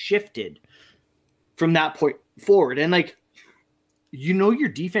game shifted from that point forward. And, like, your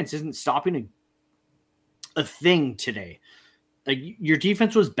defense isn't stopping a thing today. Like, your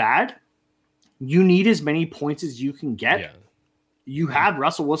defense was bad. You need as many points as you can get. Yeah. You have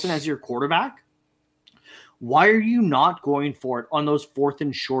Russell Wilson as your quarterback. Why are you not going for it on those 4th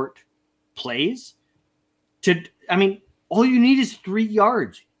and short plays? All you need is 3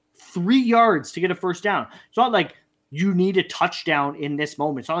 yards. 3 yards to get a first down. It's not like you need a touchdown in this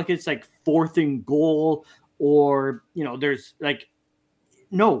moment. It's not like it's like 4th and goal or, there's like,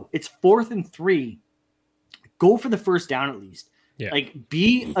 no, it's 4th and 3. Go for the first down at least. Yeah. Like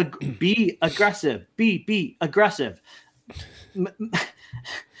be aggressive. Be aggressive.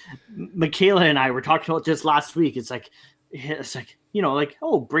 Michaela and I were talking about this last week. It's like,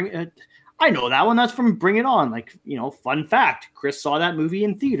 oh, bring it. I know that one. That's from Bring It On. Like, fun fact. Chris saw that movie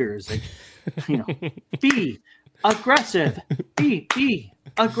in theaters. Like, be aggressive. Be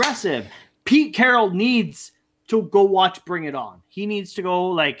aggressive. Pete Carroll needs to go watch Bring It On. He needs to go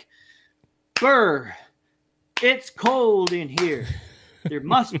like, Burr, it's cold in here. There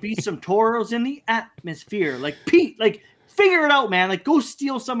must be some toros in the atmosphere. Like, Pete, like, figure it out, man. Like, go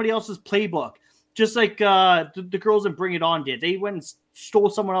steal somebody else's playbook. Just like the girls in Bring It On did. They went and stole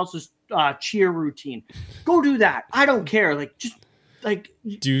someone else's cheer routine. Go do that. I don't care. Like, just like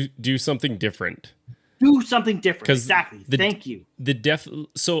do something different. Do something different. Exactly. Thank you.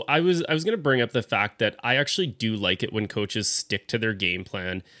 So I was going to bring up the fact that I actually do like it when coaches stick to their game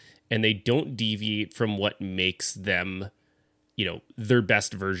plan and they don't deviate from what makes them, their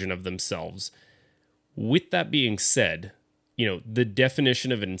best version of themselves. With that being said, the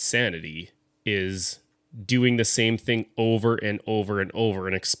definition of insanity is doing the same thing over and over and over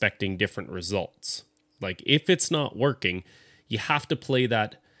and expecting different results. Like, if it's not working, you have to play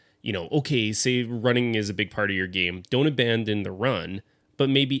that, okay, say running is a big part of your game. Don't abandon the run, but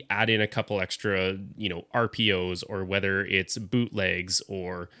maybe add in a couple extra, RPOs, or whether it's bootlegs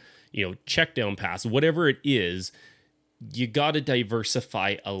or, check down pass, whatever it is. You got to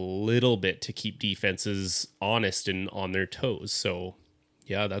diversify a little bit to keep defenses honest and on their toes. So,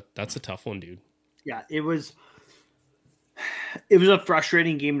 yeah, that's a tough one, dude. Yeah, it was a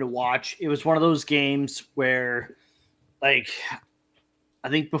frustrating game to watch. It was one of those games where, like, I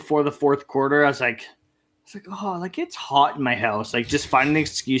think before the 4th quarter, I was like, oh, like, it's hot in my house. Like, just find an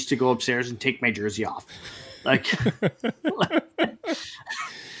excuse to go upstairs and take my jersey off. Like,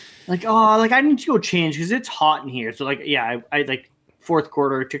 I need to go change because it's hot in here. So, like, yeah, I like 4th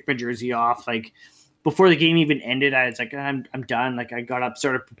quarter, took my jersey off. Like, before the game even ended, I was like, I'm done. Like, I got up,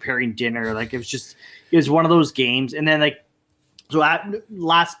 started preparing dinner. Like, it was one of those games. And then, like, so at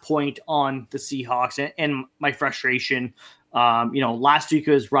last point on the Seahawks and my frustration, last week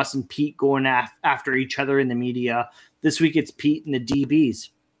it was Russ and Pete going after each other in the media. This week it's Pete and the DBs.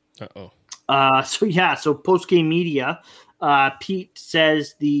 So post-game media, Pete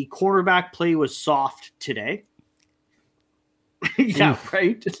says the cornerback play was soft today. Yeah,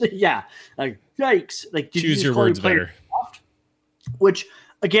 right? Yeah. Like, yikes. Like, did choose your words better. Soft? Which,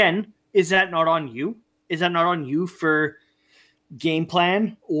 again, is that not on you? Is that not on you for game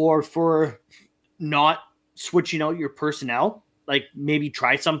plan or for not switching out your personnel? Like, maybe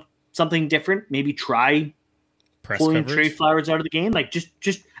try something different. Maybe try press pulling coverage. Trey Flowers out of the game. Like,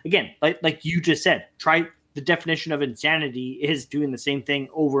 just again, like you just said, try. The definition of insanity is doing the same thing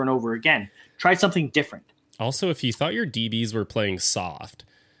over and over again. Try something different. Also, if you thought your DBs were playing soft,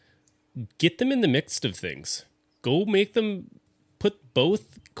 get them in the midst of things. Go make them put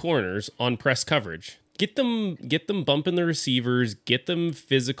both corners on press coverage. Get them bumping the receivers, get them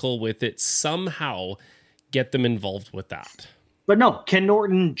physical with it, somehow get them involved with that. But no, Ken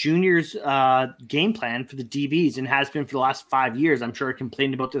Norton Jr.'s game plan for the DBs, and has been for the last 5 years. I'm sure I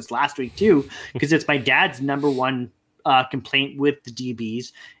complained about this last week too, because it's my dad's number one complaint with the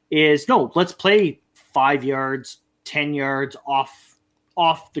DBs is, no, let's play 5 yards, 10 yards off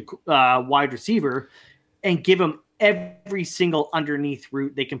the wide receiver and give them every single underneath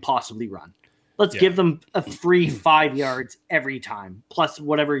route they can possibly run. Let's give them a free 5 yards every time, plus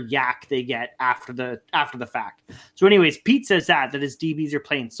whatever yak they get after the fact. So anyways, Pete says that his DBs are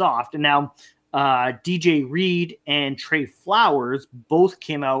playing soft. And now DJ Reed and Trey Flowers both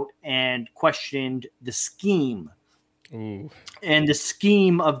came out and questioned the scheme. Ooh. And the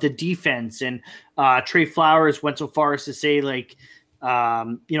scheme of the defense. And Trey Flowers went so far as to say, like,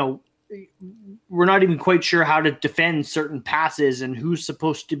 we're not even quite sure how to defend certain passes and who's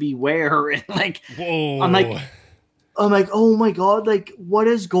supposed to be where. And like, whoa. I'm like, oh my God, like, what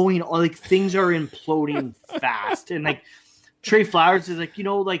is going on? Like, things are imploding fast. And like, Trey Flowers is like,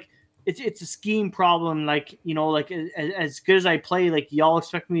 like, it's a scheme problem. Like, like, as good as I play, like, y'all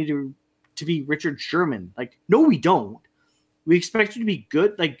expect me to be Richard Sherman. Like, no, we don't. We expect you to be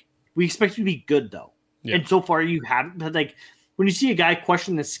good. Like, we expect you to be good though. Yeah. And so far you haven't. But like, when you see a guy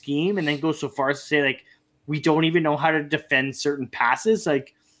question the scheme and then go so far as to say, like, we don't even know how to defend certain passes,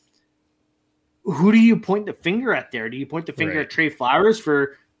 like, who do you point the finger at there? Do you point the finger at Trey Flowers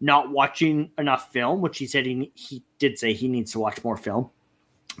for not watching enough film, which he said he did say he needs to watch more film?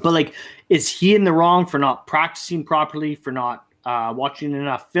 But like, is he in the wrong for not practicing properly, for not watching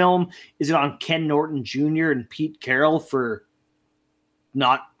enough film? Is it on Ken Norton Jr. and Pete Carroll for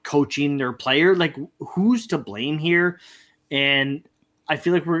not coaching their player? Like, who's to blame here? And I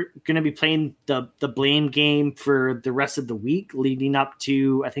feel like we're going to be playing the blame game for the rest of the week leading up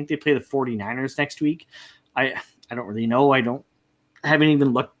to, I think they play the 49ers next week. I don't really know. I haven't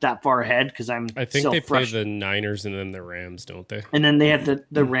even looked that far ahead because I think they play the Niners and then the Rams, don't they? And then they have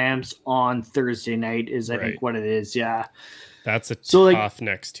the Rams on Thursday night is I think what it is. Yeah. That's a tough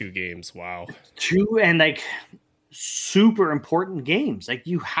next 2 games. Wow. 2 and like super important games. Like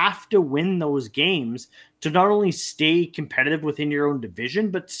you have to win those games to not only stay competitive within your own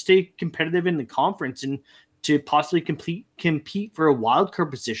division, but stay competitive in the conference and to possibly compete for a wild card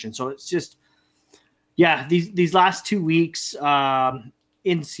position. So it's just, yeah, these last 2 weeks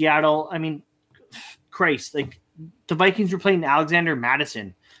in Seattle, I mean, Christ, like the Vikings were playing Alexander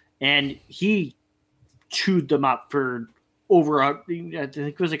Madison and he chewed them up for over, I think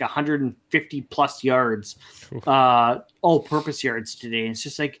it was like 150 plus yards, all purpose yards today. And it's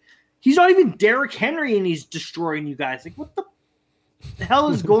just like, he's not even Derrick Henry and he's destroying you guys. Like, what the hell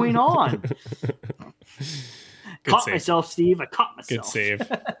is going on? Caught myself, Steve. I caught myself. Good save.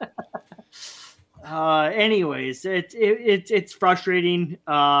 Anyways, it's frustrating.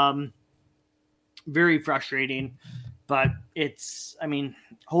 Very frustrating, but it's, I mean,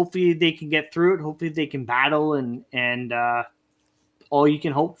 hopefully they can get through it. Hopefully they can battle and all you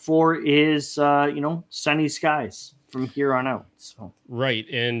can hope for is, sunny skies from here on out. So, right.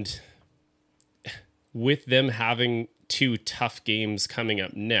 And with them having 2 tough games coming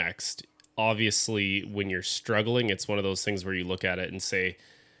up next, obviously when you're struggling, it's one of those things where you look at it and say,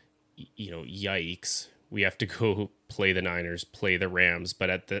 yikes, we have to go play the Niners, play the Rams.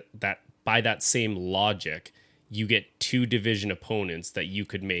 But by that same logic, you get 2 division opponents that you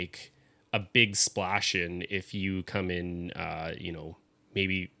could make a big splash in if you come in,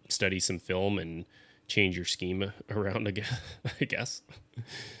 maybe study some film and change your scheme around again, I guess.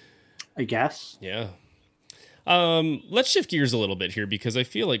 Yeah. Let's shift gears a little bit here because I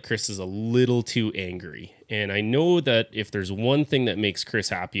feel like Chris is a little too angry. And I know that if there's one thing that makes Chris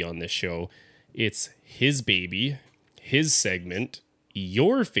happy on this show, it's his baby, his segment,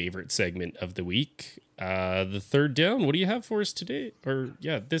 your favorite segment of the week, the third down. What do you have for us today?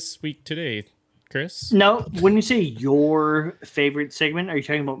 This week today, Chris? No, when you say your favorite segment, are you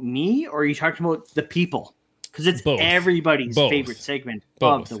talking about me or are you talking about the people? Because it's both. Everybody's favorite segment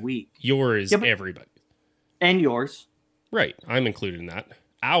of the week. Yours, everybody. And yours. Right. I'm included in that.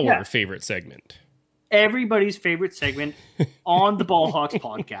 Our favorite segment. Everybody's favorite segment on the Ballhawks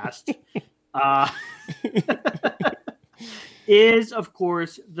podcast is, of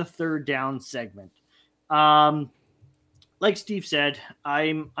course, the third down segment. Like Steve said,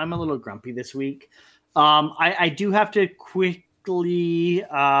 I'm a little grumpy this week. I do have to quickly eat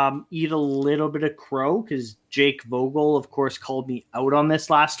a little bit of crow because Jake Vogel, of course, called me out on this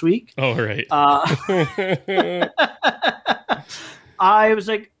last week. Oh, right. I was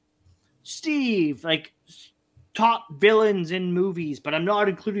like, Steve, like top villains in movies, but I'm not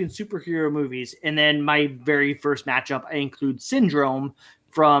including superhero movies. And then my very first matchup, I include Syndrome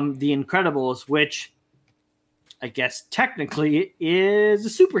from The Incredibles, which I guess technically is a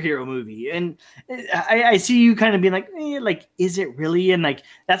superhero movie. And I see you kind of being like, is it really? And like,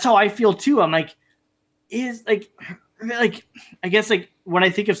 that's how I feel too. I'm like, I guess like when I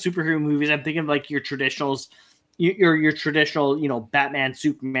think of superhero movies, I'm thinking of like your traditionals, your traditional, Batman,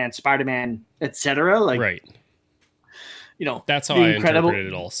 Superman, Spider-Man, etc. Like, right. That's how I interpret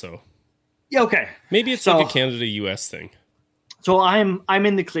it also. Yeah. Okay. Maybe it's like a Canada-US thing. So I'm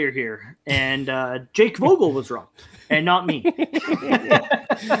in the clear here, and Jake Vogel was wrong, and not me.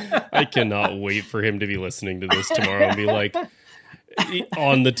 I cannot wait for him to be listening to this tomorrow and be like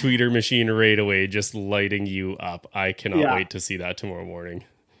on the tweeter machine right away, just lighting you up. I cannot wait to see that tomorrow morning.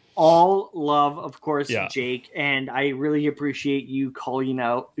 All love, of course, Jake, and I really appreciate you calling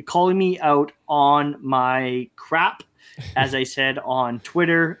me out on my crap. As I said on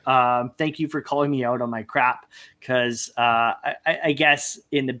Twitter, thank you for calling me out on my crap because I guess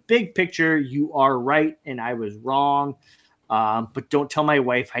in the big picture, you are right and I was wrong. But don't tell my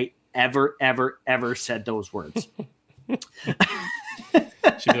wife I ever said those words.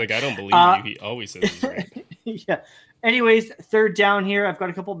 She'd be like, I don't believe you. He always says he's right. Yeah. Anyways, third down here. I've got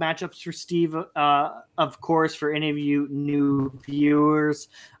a couple matchups for Steve, of course, for any of you new viewers.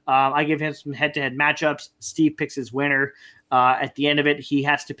 I give him some head-to-head matchups. Steve picks his winner. At the end of it, he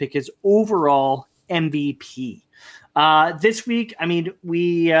has to pick his overall MVP. This week, I mean,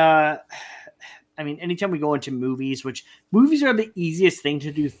 we I mean, anytime we go into movies, which movies are the easiest thing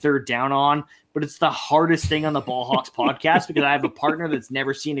to do third down on, but it's the hardest thing on the Ballhawks podcast because I have a partner that's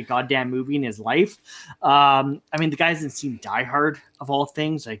never seen a goddamn movie in his life. I mean, the guy hasn't seen Die Hard of all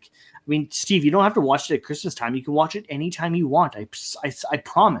things. Like, I mean, Steve, you don't have to watch it at Christmas time. You can watch it anytime you want. I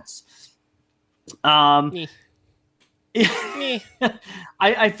promise. I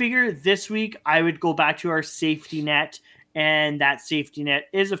figure this week I would go back to our safety net, and that safety net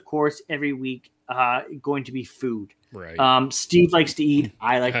is, of course, every week going to be food. Right. Steve likes to eat.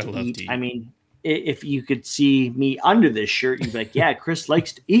 I like to eat. I mean, if you could see me under this shirt, you'd be like, yeah, Chris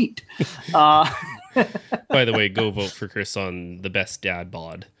likes to eat. By the way, go vote for Chris on the best dad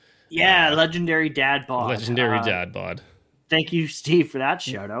bod. Yeah, legendary dad bod. Legendary dad bod. Thank you, Steve, for that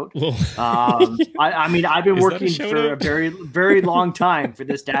shout out. I mean, I've been working for a very, very long time for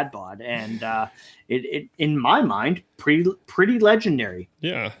this dad bod, and it in my mind, pretty legendary.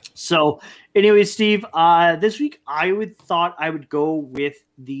 Yeah. So, anyway, Steve, this week thought I would go with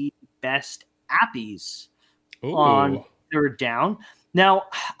the best appies on third down. Now,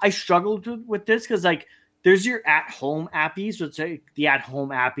 I struggled with this because like there's your at-home appies. So it's like the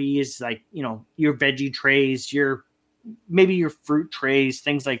at-home appy is like, you know, your veggie trays, maybe your fruit trays,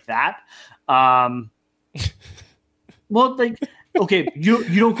 things like that. Well, like, okay,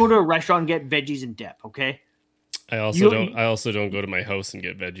 you don't go to a restaurant and get veggies and dip, okay? I also don't go to my house and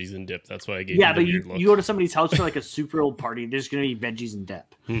get veggies and dip. That's why I gave you the weird look. You go to somebody's house for like a super old party, there's going to be veggies and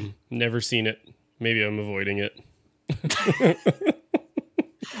dip. Never seen it. Maybe I'm avoiding it.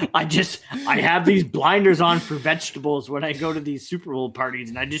 I have these blinders on for vegetables when I go to these Super Bowl parties,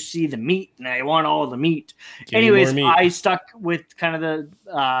 and I just see the meat and I want all the meat. Anyways, I stuck with kind of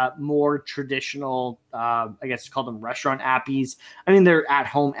the more traditional, I guess call them restaurant appies. I mean, they're at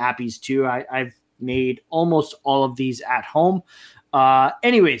home appies too. I've made almost all of these at home.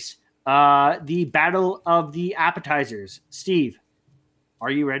 Anyways, the battle of the appetizers. Steve,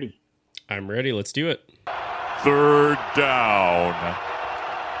 are you ready? I'm ready. Let's do it. Third down.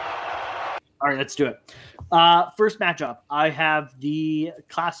 All right, let's do it. First matchup, I have the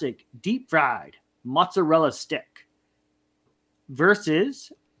classic deep fried mozzarella stick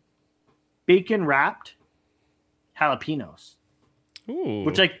versus bacon wrapped jalapenos. Ooh.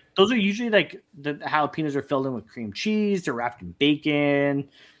 Which, like, those are usually like the jalapenos are filled in with cream cheese. They're wrapped in bacon.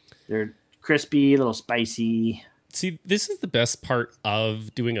 They're crispy, a little spicy. See, this is the best part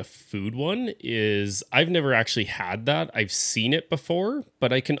of doing a food one is I've never actually had that. I've seen it before,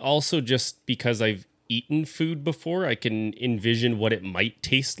 but I can also just because I've eaten food before, I can envision what it might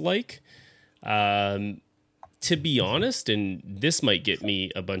taste like. To be honest, and this might get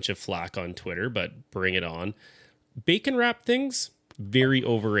me a bunch of flack on Twitter, but bring it on. Bacon wrap things, very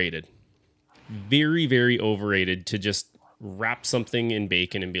overrated. Very, very overrated to just wrap something in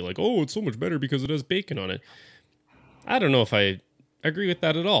bacon and be like, oh, it's so much better because it has bacon on it. I don't know if I agree with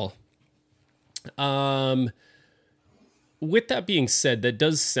that at all. With that being said, that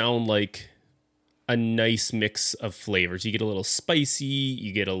does sound like a nice mix of flavors. You get a little spicy,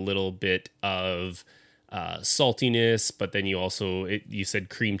 you get a little bit of saltiness, but then you also, you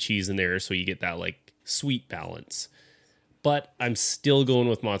said cream cheese in there, so you get that like sweet balance. But I'm still going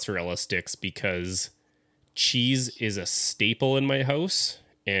with mozzarella sticks because cheese is a staple in my house,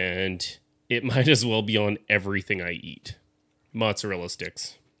 and it might as well be on everything I eat. Mozzarella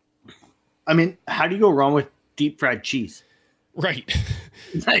sticks. I mean, how do you go wrong with deep fried cheese? Right.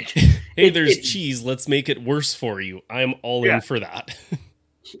 Like, hey, there's cheese. Let's make it worse for you. I'm all in for that.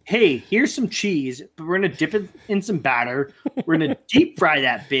 Hey, here's some cheese, but we're going to dip it in some batter. We're going to deep fry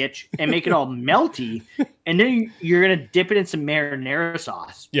that bitch and make it all melty. And then you're going to dip it in some marinara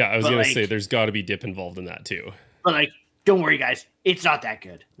sauce. Yeah, I was going to say there's got to be dip involved in that too. But like, don't worry, guys. It's not that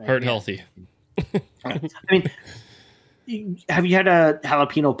good. Like, Heart healthy. I mean, have you had a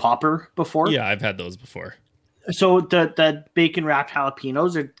jalapeno popper before? Yeah, I've had those before. So the bacon wrapped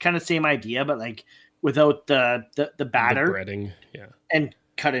jalapenos are kind of same idea, but like without the batter, the breading, yeah, and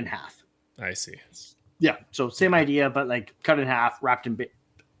cut in half. I see. Yeah, so same idea, but like cut in half, wrapped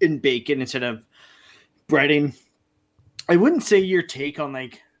in bacon instead of breading. I wouldn't say your take on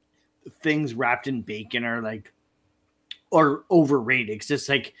like things wrapped in bacon are overrated. It's just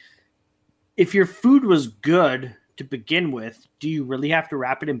like if your food was good to begin with, do you really have to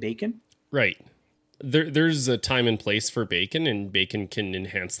wrap it in bacon? Right. There's a time and place for bacon, and bacon can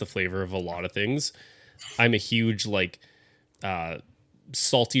enhance the flavor of a lot of things. I'm a huge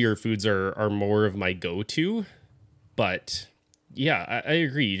saltier foods are more of my go-to, but yeah, I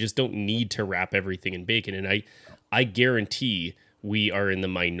agree. You just don't need to wrap everything in bacon, and I guarantee we are in the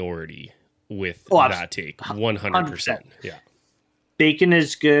minority with that take. 100%. Yeah. Bacon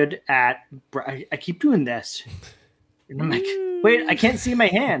is good at. I keep doing this. And I'm like, wait, I can't see my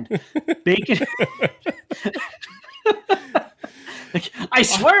hand. Bacon. Like, I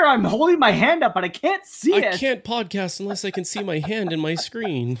swear I'm holding my hand up, but I can't see it. I can't podcast unless I can see my hand in my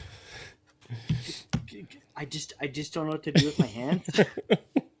screen. I just don't know what to do with my hands.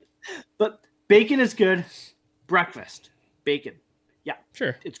 But bacon is good. Breakfast. Bacon. Yeah.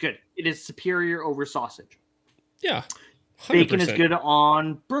 Sure. It's good. It is superior over sausage. Yeah. 100%. Bacon is good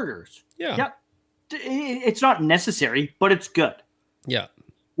on burgers. Yeah. Yep. It's not necessary, but it's good. Yeah.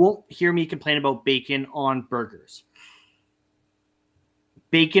 Won't hear me complain about bacon on burgers.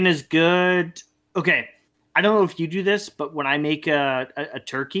 Bacon is good. Okay. I don't know if you do this, but when I make a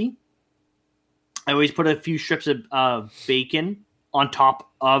turkey, I always put a few strips of bacon on top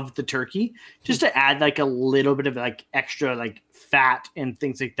of the turkey just to add like a little bit of like extra like fat and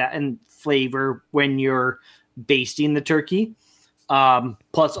things like that and flavor when you're basting the turkey.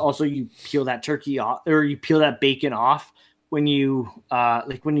 Plus also you peel that turkey off, or you peel that bacon off when you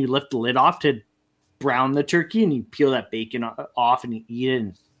when you lift the lid off to brown the turkey, and you peel that bacon off and you eat it.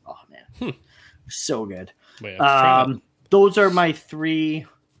 And, oh man, so good. Those are my 3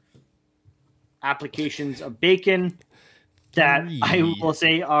 applications of bacon that I will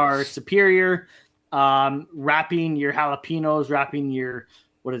say are superior. Wrapping your jalapenos, wrapping your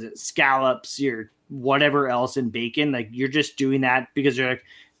scallops, your whatever else in bacon, like you're just doing that because you're like,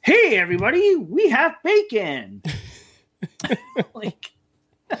 hey everybody, we have bacon. Like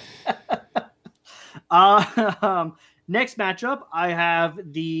next matchup, I have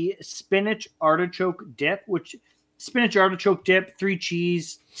the spinach artichoke dip, which spinach artichoke dip, 3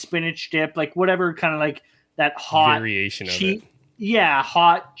 cheese spinach dip, like whatever kind of like that hot variation of it. Yeah,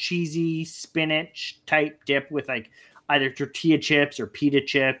 hot cheesy spinach type dip with like either tortilla chips or pita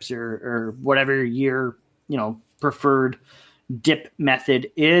chips or whatever your preferred dip method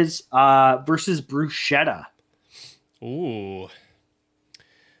is versus bruschetta. Ooh.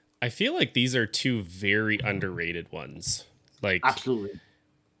 I feel like these are 2 very underrated ones. Like, absolutely.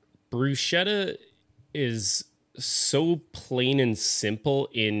 Bruschetta is so plain and simple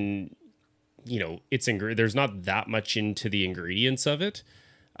in, there's not that much into the ingredients of it,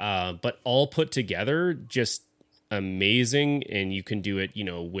 but all put together, just amazing. And you can do it,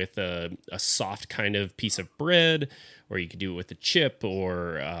 with a soft kind of piece of bread, or you can do it with a chip,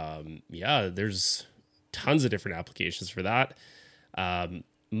 or, there's tons of different applications for that. I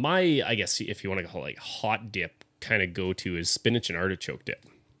guess if you want to call it like hot dip kind of go to is spinach and artichoke dip.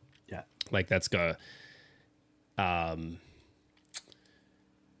 Yeah. Like that's got,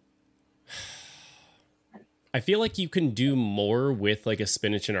 I feel like you can do more with like a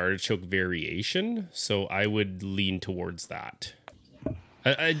spinach and artichoke variation. So I would lean towards that.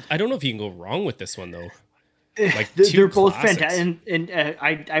 I don't know if you can go wrong with this one though. Like they're both fantastic, and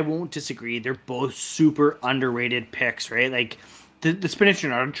I won't disagree. They're both super underrated picks, right? Like the spinach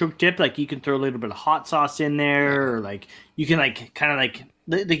and artichoke dip, like you can throw a little bit of hot sauce in there, or like you can like kind of like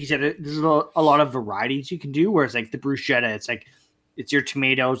you said, there's a lot of varieties you can do. Whereas like the bruschetta, it's like it's your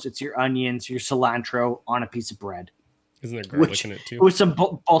tomatoes, it's your onions, your cilantro on a piece of bread. Isn't there garlic in it too? With some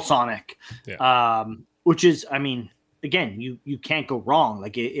balsamic, yeah. Which is, I mean, again, you can't go wrong.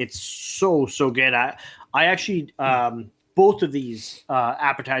 Like it's so good. I actually both of these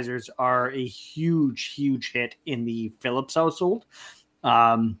appetizers are a huge hit in the Phillips household,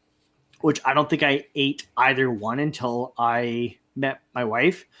 which I don't think I ate either one until I met my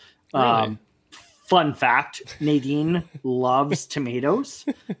wife. Really? Fun fact: Nadine loves tomatoes.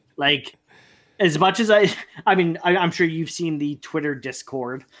 Like as much as I'm sure you've seen the Twitter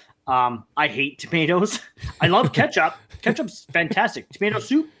Discord. I hate tomatoes. I love ketchup. Ketchup's fantastic. Tomato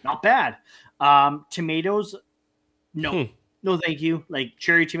soup, not bad. Tomatoes, no. No, thank you. Like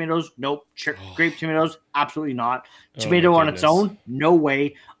cherry tomatoes, nope. Grape tomatoes, absolutely not. Tomato on its own, no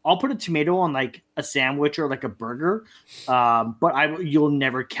way. I'll put a tomato on like a sandwich or like a burger, but you'll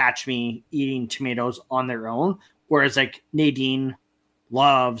never catch me eating tomatoes on their own. Whereas like Nadine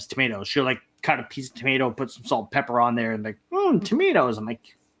loves tomatoes. She'll like cut a piece of tomato, put some salt and pepper on there, and like tomatoes. I'm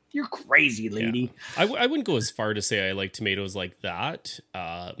like, you're crazy, lady. Yeah. I wouldn't go as far to say I like tomatoes like that.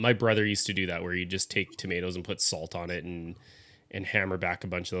 My brother used to do that where you just take tomatoes and put salt on it and hammer back a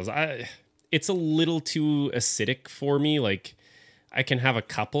bunch of those. It's a little too acidic for me. Like I can have a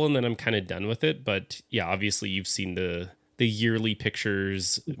couple and then I'm kind of done with it. But yeah, obviously you've seen the yearly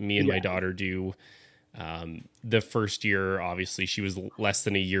pictures me and my daughter do. The first year, obviously she was less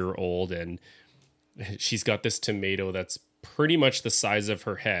than a year old and she's got this tomato that's pretty much the size of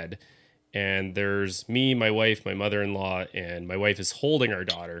her head, and there's me, my wife, my mother-in-law, and my wife is holding our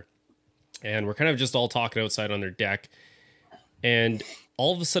daughter, and we're kind of just all talking outside on their deck, And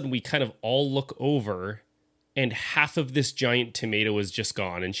all of a sudden we kind of all look over and half of this giant tomato is just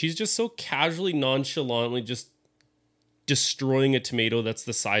gone. And she's just so casually, nonchalantly just destroying a tomato that's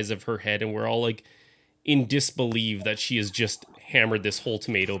the size of her head. And we're all like in disbelief that she has just hammered this whole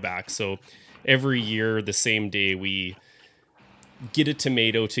tomato back. So every year, the same day, we get a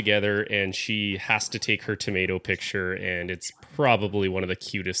tomato together and she has to take her tomato picture. And it's probably one of the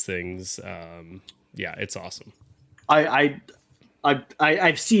cutest things. Yeah, it's awesome.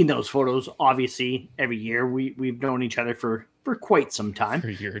 I've seen those photos. Obviously, every year we've known each other for quite some time. For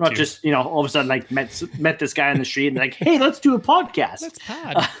a year or Not two. just all of a sudden like met this guy on the street and like, hey, let's do a podcast. That's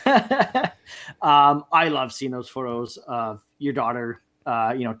bad. I love seeing those photos of your daughter,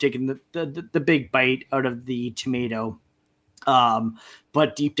 taking the big bite out of the tomato.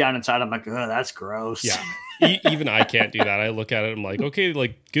 But deep down inside, I'm like, oh, that's gross. Yeah. Even I can't do that. I look at it. I'm like, okay,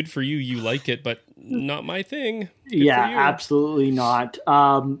 like good for you. You like it, but not my thing. Good yeah, for you. absolutely not.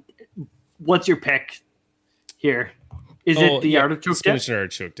 What's your pick here? Is it the artichoke dip? Spinach and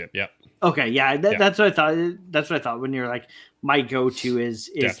artichoke dip. Yeah. Okay. Yeah. That's what I thought. That's what I thought when you're like, my go-to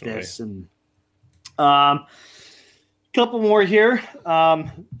is Definitely. this. And, couple more here.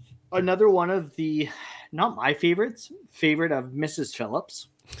 Another one of the, not my favorite of Mrs. Phillips.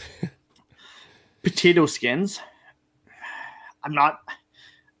 Potato skins.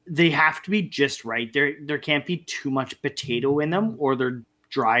 They have to be just right. There can't be too much potato in them or they're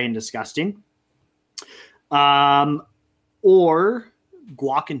dry and disgusting. Or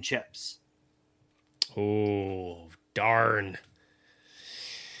guac and chips. Oh, darn.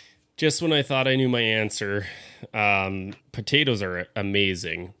 Just when I thought I knew my answer, potatoes are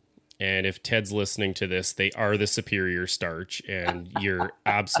amazing. And if Ted's listening to this, they are the superior starch. And you're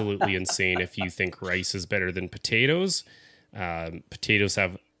absolutely insane if you think rice is better than potatoes. Potatoes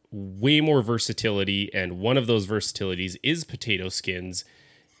have way more versatility. And one of those versatilities is potato skins.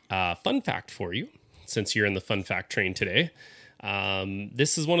 Fun fact for you, since you're in the fun fact train today.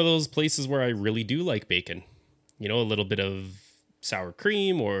 This is one of those places where I really do like bacon. A little bit of sour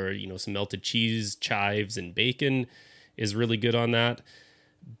cream or, some melted cheese, chives, and bacon is really good on that.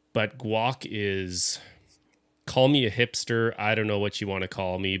 But guac is, call me a hipster. I don't know what you want to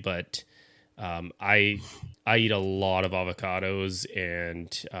call me, but I eat a lot of avocados, and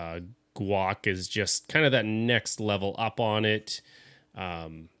guac is just kind of that next level up on it.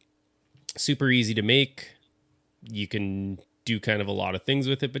 Super easy to make. You can do kind of a lot of things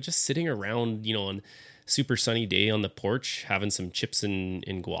with it, but just sitting around, on super sunny day on the porch, having some chips in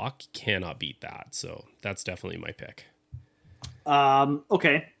guac, cannot beat that. So that's definitely my pick.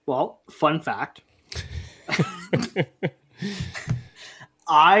 Okay. Well, fun fact.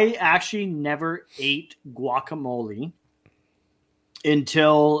 I actually never ate guacamole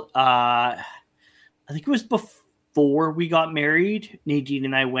until I think it was before we got married. Nadine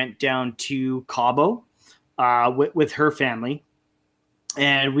and I went down to Cabo with her family.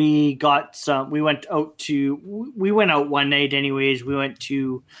 And we went out one night anyways. We went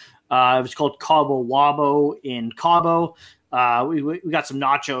to, it was called Cabo Wabo in Cabo. We got some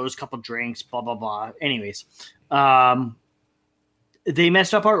nachos, couple drinks, blah, blah, blah. Anyways, they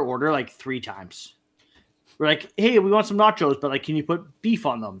messed up our order like 3 times. We're like, hey, we want some nachos, but like, can you put beef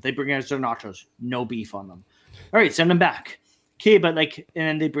on them? They bring us their nachos, no beef on them. All right, send them back. Okay, but like, and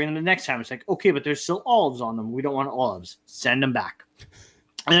then they bring them the next time. It's like, okay, but there's still olives on them. We don't want olives. Send them back.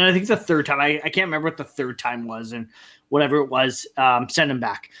 And then I think the third time, I can't remember what the third time was, and whatever it was, send them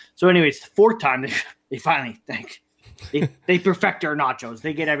back. So anyways, the fourth time, they finally, they perfect our nachos.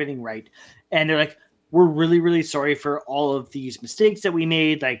 They get everything right. And they're like, we're really, really sorry for all of these mistakes that we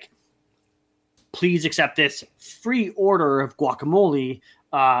made. Like, please accept this free order of guacamole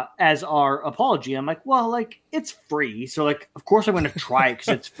as our apology. I'm like, well, like, it's free. So, like, of course I'm going to try it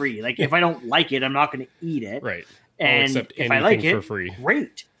because it's free. Like, if I don't like it, I'm not going to eat it. Right. And if I like it, for free.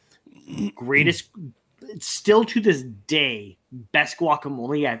 Great. Greatest, still to this day, best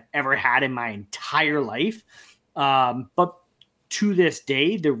guacamole I've ever had in my entire life. But to this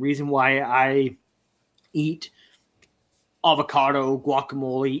day, the reason why I eat avocado,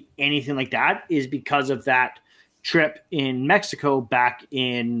 guacamole, anything like that is because of that trip in Mexico back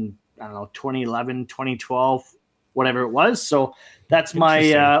in, 2011, 2012, whatever it was. So that's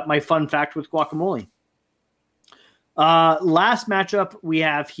my fun fact with guacamole. Last matchup we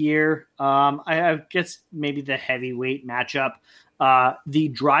have here, I guess maybe the heavyweight matchup, the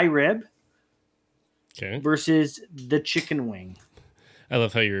dry rib versus the chicken wing. I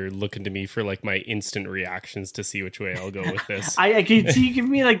love how you're looking to me for like my instant reactions to see which way I'll go with this. I can see you give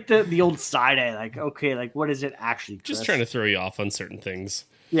me like the old side eye, like, okay, like what is it actually, Chris? Just trying to throw you off on certain things.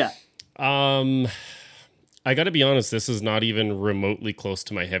 Yeah. I got to be honest, this is not even remotely close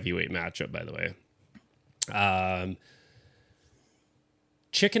to my heavyweight matchup, by the way.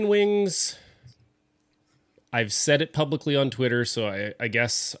 Chicken wings, I've said it publicly on Twitter, so I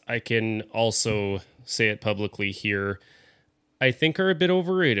guess I can also say it publicly here. I think are a bit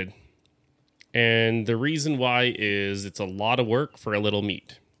overrated. And the reason why is it's a lot of work for a little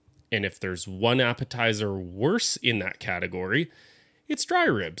meat. And if there's one appetizer worse in that category, it's dry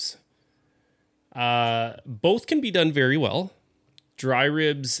ribs. Both can be done very well. Dry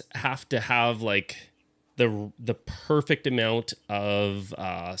ribs have to have like the perfect amount of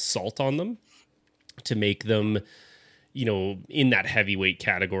salt on them to make them, in that heavyweight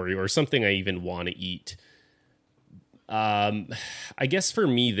category or something I even want to eat. I guess for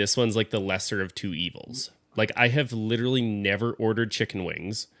me, this one's like the lesser of two evils. Like I have literally never ordered chicken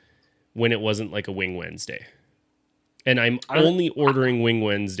wings when it wasn't like a Wing Wednesday. And I'm only ordering Wing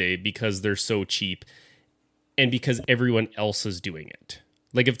Wednesday because they're so cheap and because everyone else is doing it.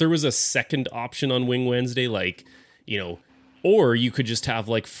 Like if there was a second option on Wing Wednesday, like, or you could just have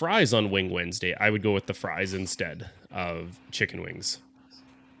like fries on Wing Wednesday, I would go with the fries instead of chicken wings.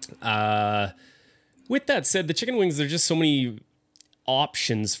 With that said, the chicken wings, there's just so many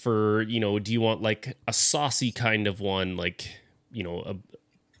options for, do you want like a saucy kind of one, like,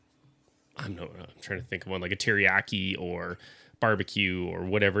 I'm trying to think of one like a teriyaki or barbecue or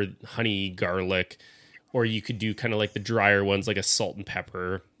whatever, honey, garlic, or you could do kind of like the drier ones like a salt and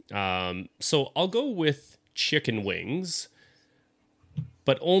pepper. So I'll go with chicken wings,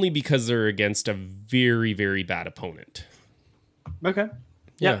 but only because they're against a very, very bad opponent. Okay.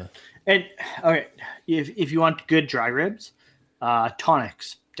 Yeah. And all right, if you want good dry ribs,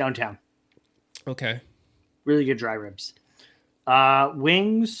 Tonics downtown. Okay. Really good dry ribs.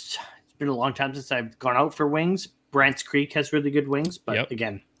 Wings. It's been a long time since I've gone out for wings. Brant's Creek has really good wings, but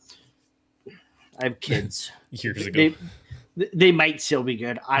again, I have kids. Years ago. They might still be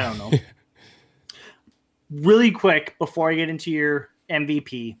good. I don't know. Really quick, before I get into your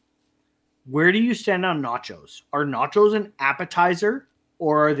MVP, where do you stand on nachos? Are nachos an appetizer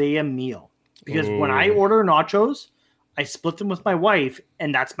or are they a meal? Because when I order nachos, I split them with my wife,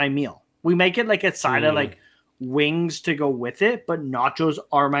 and that's my meal. We make it like a side of like wings to go with it, but nachos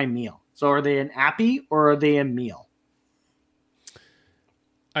are my meal. So are they an appy or are they a meal?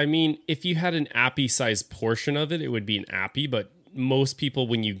 I mean, if you had an appy-sized portion of it, it would be an appy, but most people,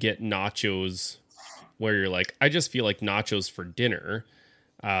 when you get nachos, where you're like, I just feel like nachos for dinner,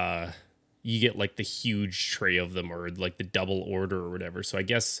 you get like the huge tray of them or like the double order or whatever. So I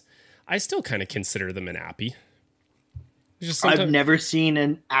guess I still kind of consider them an appy. I've never seen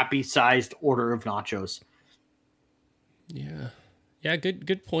an appy-sized order of nachos. Yeah,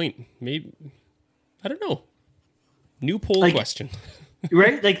 good point. Maybe, I don't know. New poll question.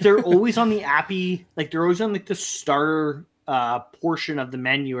 Right? Like they're always on the appy, like they're always on like the starter portion of the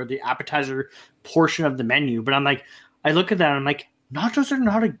menu or the appetizer portion of the menu. But I'm like, I look at that and I'm like, nachos are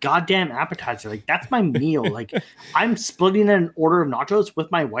not a goddamn appetizer. Like that's my meal. Like I'm splitting an order of nachos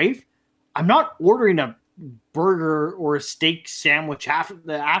with my wife. I'm not ordering a burger or a steak sandwich after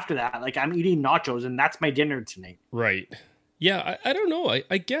that. Like I'm eating nachos and that's my dinner tonight. Right. Yeah. I don't know.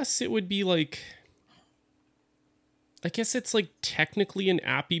 I guess it would be like, I guess it's like technically an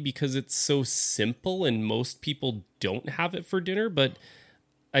appy because it's so simple and most people don't have it for dinner, but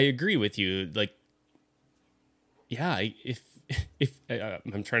I agree with you. Like, yeah, if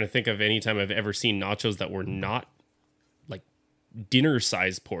I'm trying to think of any time I've ever seen nachos that were not like dinner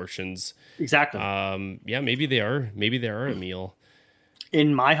size portions. Exactly. Yeah, maybe they are a meal.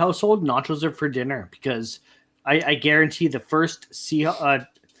 In my household, nachos are for dinner because I guarantee the first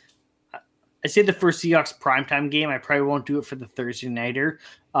I say the first Seahawks primetime game. I probably won't do it for the Thursday nighter.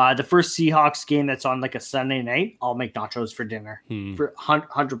 The first Seahawks game that's on like a Sunday night, I'll make nachos for dinner for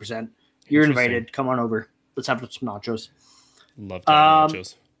 100%. You're invited. Come on over. Let's have some nachos. Love to have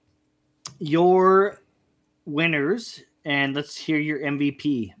nachos. Your winners, and let's hear your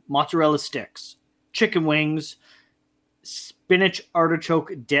MVP. Mozzarella sticks, chicken wings, spinach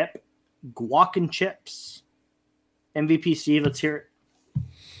artichoke dip, guac and chips. MVP Steve, let's hear it.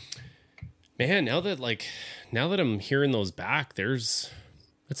 Man, now that I'm hearing those back, that's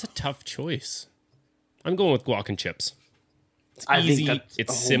a tough choice. I'm going with guac and chips. It's easy.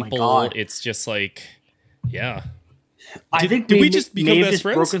 It's simple. It's just like, yeah. I think we just become best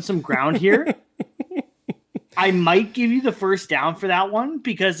friends? Broken some ground here. I might give you the first down for that one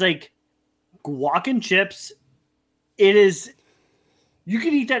because like guac and chips, it is. You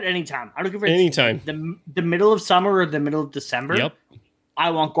can eat that anytime. I don't care if it's anytime. The middle of summer or the middle of December. Yep. I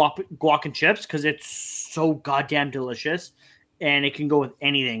want guac and chips because it's so goddamn delicious and it can go with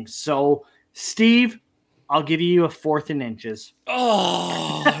anything. So, Steve, I'll give you a 4th in inches.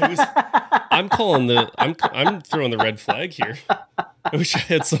 Oh, I'm throwing the red flag here. I wish I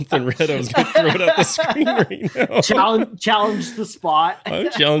had something red. I was going to throw it at the screen right now. Challenge the spot. I'm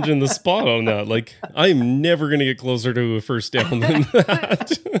challenging the spot on that. Like, I'm never going to get closer to a first down than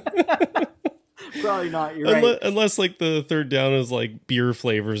that. Probably not. You're right. Unless like the third down is like beer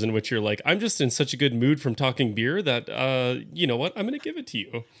flavors, in which you're like, I'm just in such a good mood from talking beer that, you know what? I'm going to give it to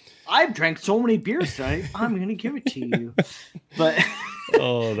you. I've drank so many beers tonight. I'm going to give it to you. But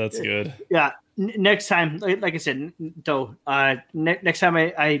oh, that's good. Yeah. Next time, like I said, though, next time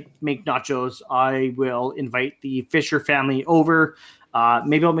I make nachos, I will invite the Fisher family over.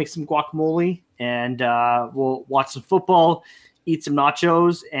 Maybe I'll make some guacamole and we'll watch some football, eat some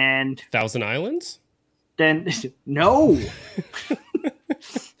nachos, and Thousand Islands. Then no,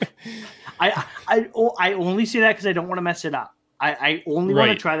 I only say that because I don't want to mess it up. I only want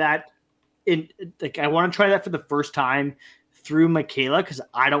to try that I want to try that for the first time through Michaela because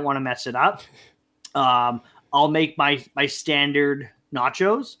I don't want to mess it up. I'll make my standard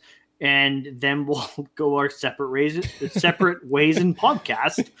nachos, and then we'll go our separate ways in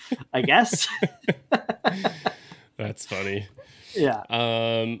podcast, I guess. That's funny. Yeah.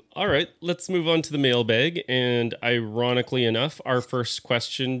 All right, let's move on to the mailbag. And ironically enough, our first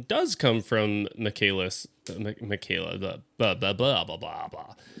question does come from Michaela.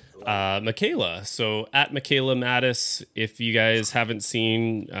 Michaela. So at Michaela Mattis, if you guys haven't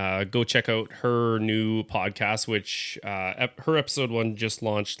seen, go check out her new podcast, which her episode 1 just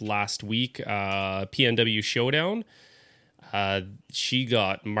launched last week. PNW Showdown. She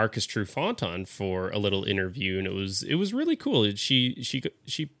got Marcus Trufant on for a little interview, and it was really cool.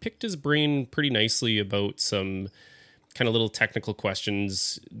 She picked his brain pretty nicely about some kind of little technical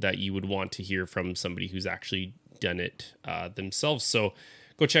questions that you would want to hear from somebody who's actually done it themselves. So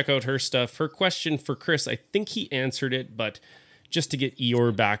go check out her stuff. Her question for Chris, I think he answered it, but just to get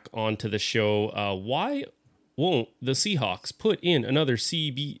Eeyore back onto the show, why won't the Seahawks put in other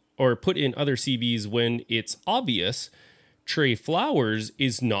CBs when it's obvious Trey Flowers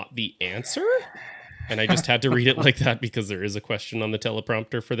is not the answer? And I just had to read it like that because there is a question on the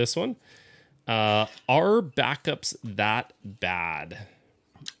teleprompter for this one. Are backups that bad?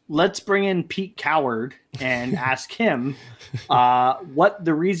 Let's bring in Pete Coward and ask him what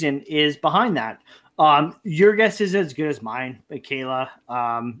the reason is behind that. Your guess is as good as mine, Michaela.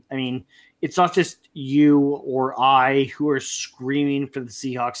 I mean, it's not just you or I who are screaming for the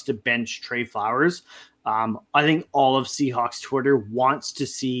Seahawks to bench Trey Flowers. I think all of Seahawks Twitter wants to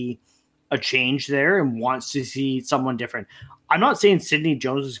see a change there and wants to see someone different. I'm not saying Sidney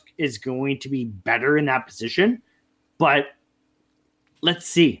Jones is going to be better in that position, but let's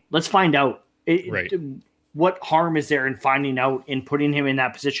see. Let's find out. What harm is there in finding out and putting him in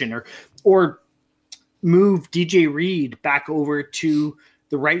that position, or move DJ Reed back over to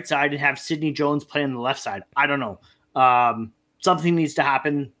the right side and have Sidney Jones play on the left side? I don't know. Something needs to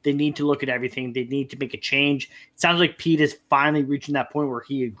happen. They need to look at everything. They need to make a change. It sounds like Pete is finally reaching that point where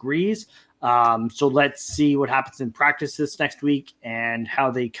he agrees. So let's see what happens in practice this next week and how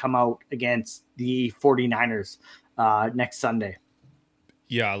they come out against the 49ers next Sunday.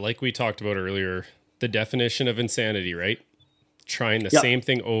 Yeah, like we talked about earlier, the definition of insanity, right? Trying the same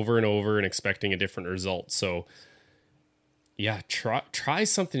thing over and over and expecting a different result. So yeah, try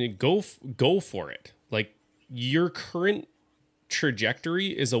something. Go for it. Like, your current trajectory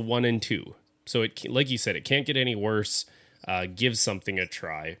is a 1 and 2, so it, like you said, it can't get any worse. Give something a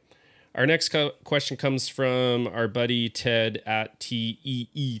try. Our next question comes from our buddy Ted at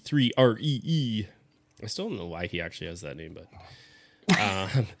TEE3REE. I still don't know why he actually has that name, but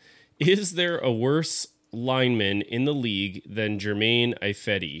is there a worse lineman in the league than Germain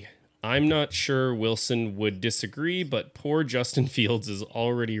Ifedi? I'm not sure Wilson would disagree, but poor Justin Fields is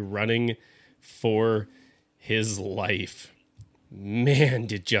already running for his life. Man,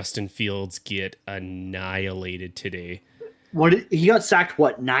 did Justin Fields get annihilated today. He got sacked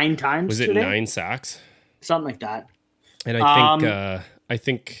 9 times? Was it today? 9 sacks? Something like that. And I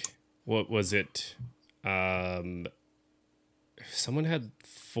think what was it? Someone had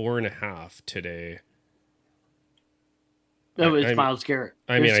 4.5 today. That was Myles Garrett.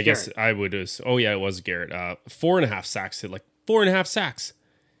 I guess I would. Oh yeah, it was Garrett. 4.5 sacks. Like 4.5 sacks.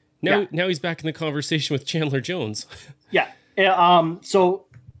 Now he's back in the conversation with Chandler Jones. Yeah. So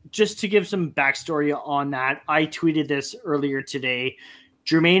just to give some backstory on that, I tweeted this earlier today.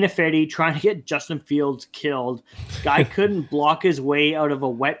 Germain Ifedi trying to get Justin Fields killed. Guy couldn't block his way out of a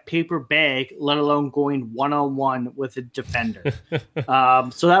wet paper bag, let alone going one-on-one with a defender.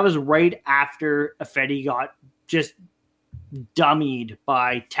 So that was right after Ifedi got just dummied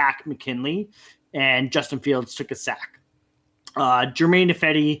by Tack McKinley. and Justin Fields took a sack. Jermaine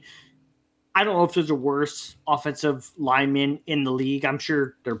Ifedi, I don't know if there's a worse offensive lineman in the league. I'm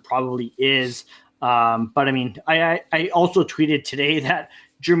sure there probably is. But I mean, I also tweeted today that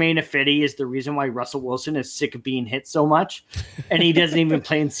Jermaine Ifedi is the reason why Russell Wilson is sick of being hit so much, and he doesn't even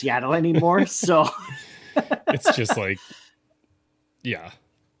play in Seattle anymore. So it's just like,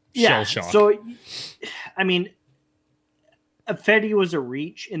 shell shock. So, I mean, Ifedi was a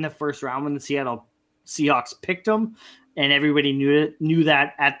reach in the first round when the Seattle Seahawks picked him, and everybody knew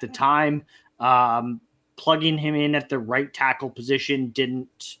that at the time. Plugging him in at the right tackle position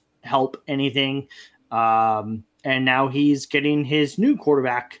didn't help anything. And now he's getting his new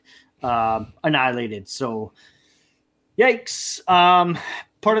quarterback annihilated. So, yikes.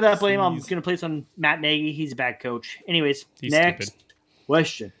 Part of that blame I'm going to place on Matt Nagy. He's a bad coach. Anyways, he's next stupid.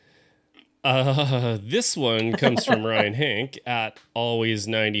 Question. This one comes from Ryan Hank at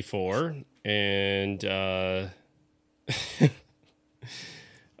always94. And,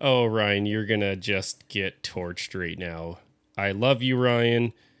 oh, Ryan, you're going to just get torched right now. I love you,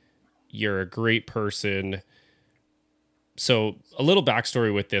 Ryan. You're a great person. So a little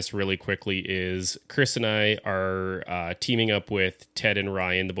backstory with this really quickly is Chris and I are teaming up with Ted and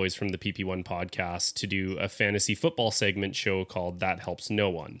Ryan, the boys from the PP1 podcast, to do a fantasy football segment show called That Helps No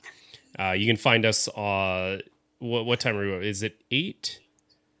One. You can find us, what time are we? Is it 8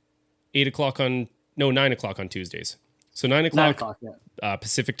 o'clock 9 o'clock on Tuesdays. So 9 o'clock,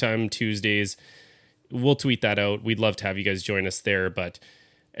 Pacific time, Tuesdays. We'll tweet that out. We'd love to have you guys join us there. But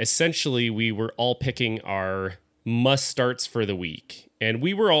essentially, we were all picking our must starts for the week. And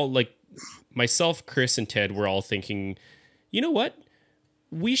we were all like, myself, Chris, and Ted were all thinking, you know what?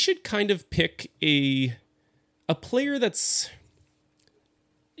 We should kind of pick a player that's,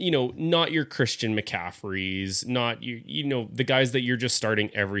 not your Christian McCaffreys, not the guys that you're just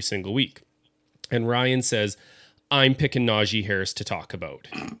starting every single week. And Ryan says, I'm picking Najee Harris to talk about.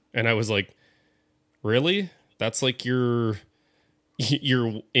 And I was like, really? That's like you're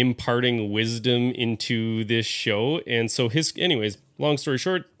imparting wisdom into this show. And so anyways, long story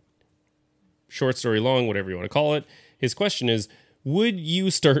short story long, whatever you want to call it. His question is, would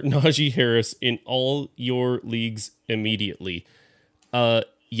you start Najee Harris in all your leagues immediately?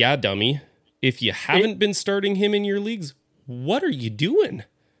 Yeah, dummy. If you haven't been starting him in your leagues, what are you doing?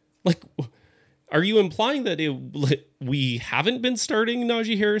 Like, are you implying that we haven't been starting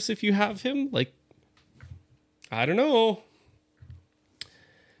Najee Harris if you have him? Like, I don't know.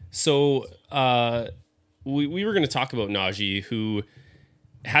 So we were going to talk about Najee, who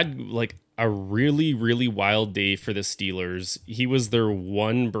had like a really, really wild day for the Steelers. He was their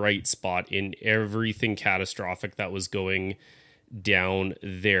one bright spot in everything catastrophic that was going down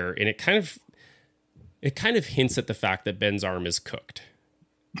there. And it kind of hints at the fact that Ben's arm is cooked.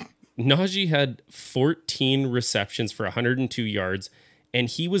 Najee had 14 receptions for 102 yards, and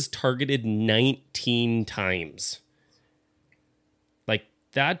he was targeted 19 times. Like,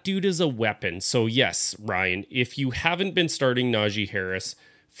 that dude is a weapon. So yes, Ryan, if you haven't been starting Najee Harris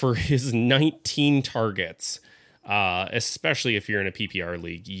for his 19 targets, especially if you're in a PPR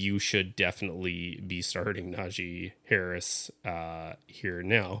league, you should definitely be starting Najee Harris here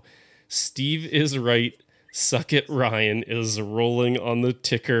now. Steve is right. Suck it, Ryan is rolling on the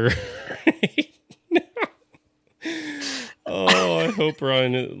ticker right now. Oh, I hope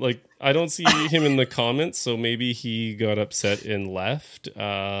Ryan, I don't see him in the comments, so maybe he got upset and left.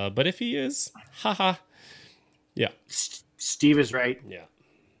 But if he is, haha. Yeah. Steve is right. Yeah.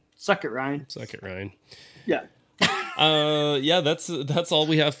 Suck it, Ryan. Suck it, Ryan. Yeah. Yeah, that's all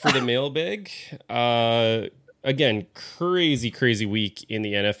we have for the mailbag. Again, crazy week in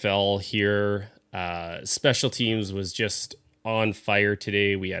the NFL here. Special teams was just on fire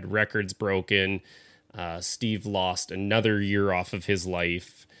today. We had records broken. Steve lost another year off of his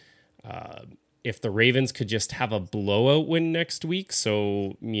life. If the Ravens could just have a blowout win next week,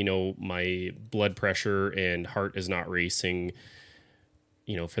 so, my blood pressure and heart is not racing,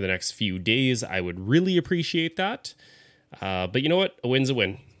 for the next few days, I would really appreciate that. But you know what? A win's a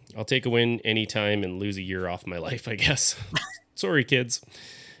win. I'll take a win anytime and lose a year off my life, I guess. Sorry, kids.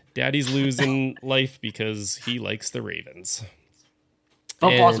 Daddy's losing life because he likes the Ravens.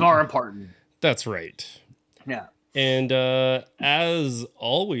 Football's more important. That's right. Yeah. And as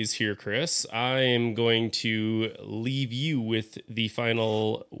always here, Chris, I am going to leave you with the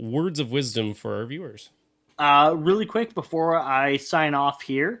final words of wisdom for our viewers. Really quick before I sign off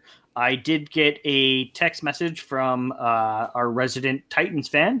here, I did get a text message from our resident Titans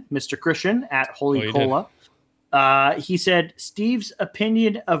fan, Mr. Christian at Holy Cola. He said, Steve's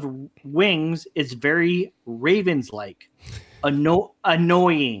opinion of wings is very Ravens-like.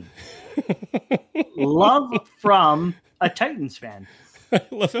 Annoying. Love from a Titans fan. I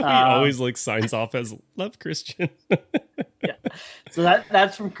love how he always like signs off as love Christian. Yeah. So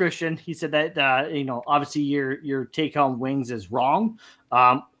that's from Christian. He said that obviously your take on wings is wrong.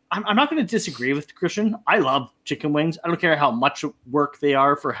 I'm not going to disagree with Christian. I love chicken wings. I don't care how much work they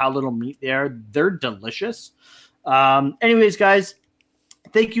are for how little meat they are. They're delicious. Anyways, guys,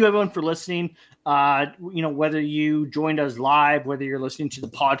 thank you everyone for listening. Whether you joined us live, whether you're listening to the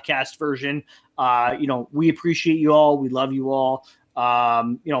podcast version, we appreciate you all. We love you all.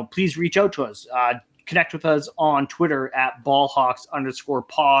 Please reach out to us. Connect with us on Twitter at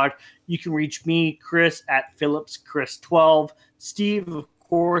ballhawks_pod. You can reach me, Chris, at PhillipsChris12. Steve, of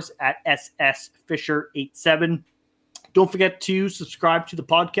course, at SSFisher87. Don't forget to subscribe to the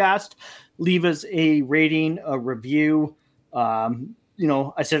podcast. Leave us a rating, a review. I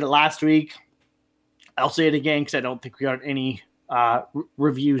said it last week. I'll say it again because I don't think we got any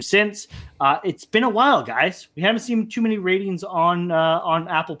reviews since. It's been a while, guys. We haven't seen too many ratings on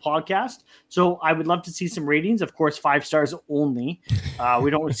Apple Podcast, so I would love to see some ratings. Of course, 5 stars only. We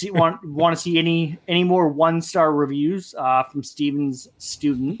don't want to see any more 1-star reviews from Steven's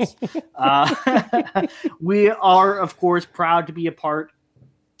students. We are, of course, proud to be a part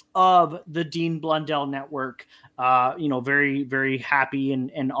of the Dean Blundell Network. Very, very happy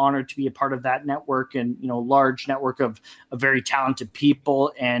and honored to be a part of that network and, large network of very talented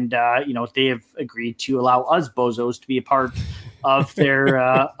people. And, they have agreed to allow us bozos to be a part of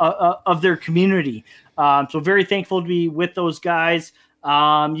their community. So very thankful to be with those guys.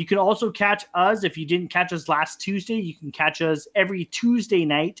 You can also catch us. If you didn't catch us last Tuesday, you can catch us every Tuesday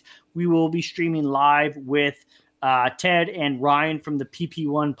night. We will be streaming live with Ted and Ryan from the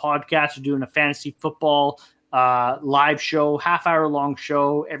PP1 podcast. We're doing a fantasy football live show, half-hour long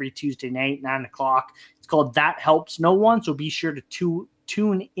show every Tuesday night, 9:00. It's called That Helps No One, so be sure to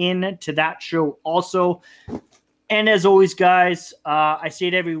tune in to that show also. And as always, guys, I say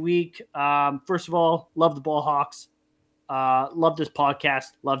it every week. First of all, love the Ballhawks. Love this podcast.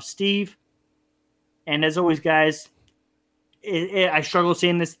 Love Steve. And as always, guys, I struggle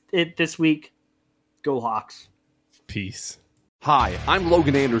saying this week. Go Hawks. Peace. Hi, I'm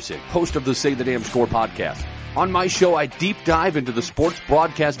Logan Anderson, host of the Say the Damn Score podcast. On my show, I deep dive into the sports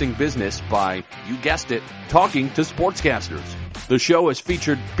broadcasting business by, you guessed it, talking to sportscasters. The show has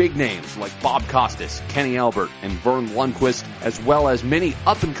featured big names like Bob Costas, Kenny Albert, and Vern Lundquist, as well as many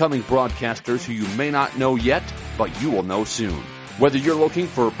up-and-coming broadcasters who you may not know yet, but you will know soon. Whether you're looking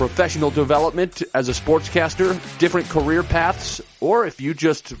for professional development as a sportscaster, different career paths, or if you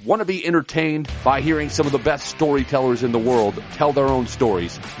just want to be entertained by hearing some of the best storytellers in the world tell their own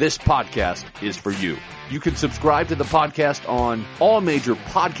stories, this podcast is for you. You can subscribe to the podcast on all major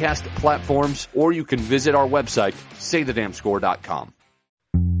podcast platforms, or you can visit our website, saythedamnscore.com.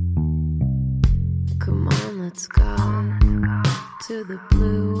 Come on, let's go to the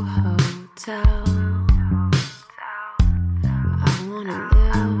Blue Hotel. I wanna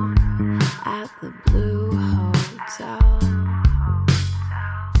live at the Blue Hotel.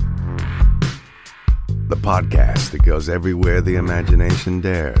 The podcast that goes everywhere the imagination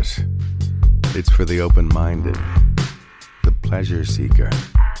dares. It's for the open-minded, the pleasure seeker.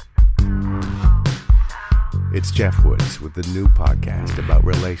 It's Jeff Woods with the new podcast about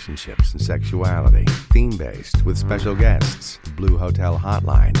relationships and sexuality, theme-based with special guests, the Blue Hotel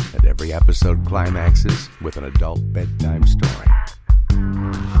Hotline, and every episode climaxes with an adult bedtime story.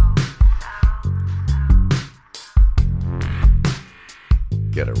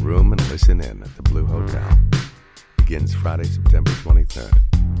 Get a room and listen in at the Blue Hotel. Begins Friday, September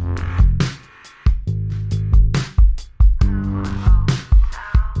 23rd.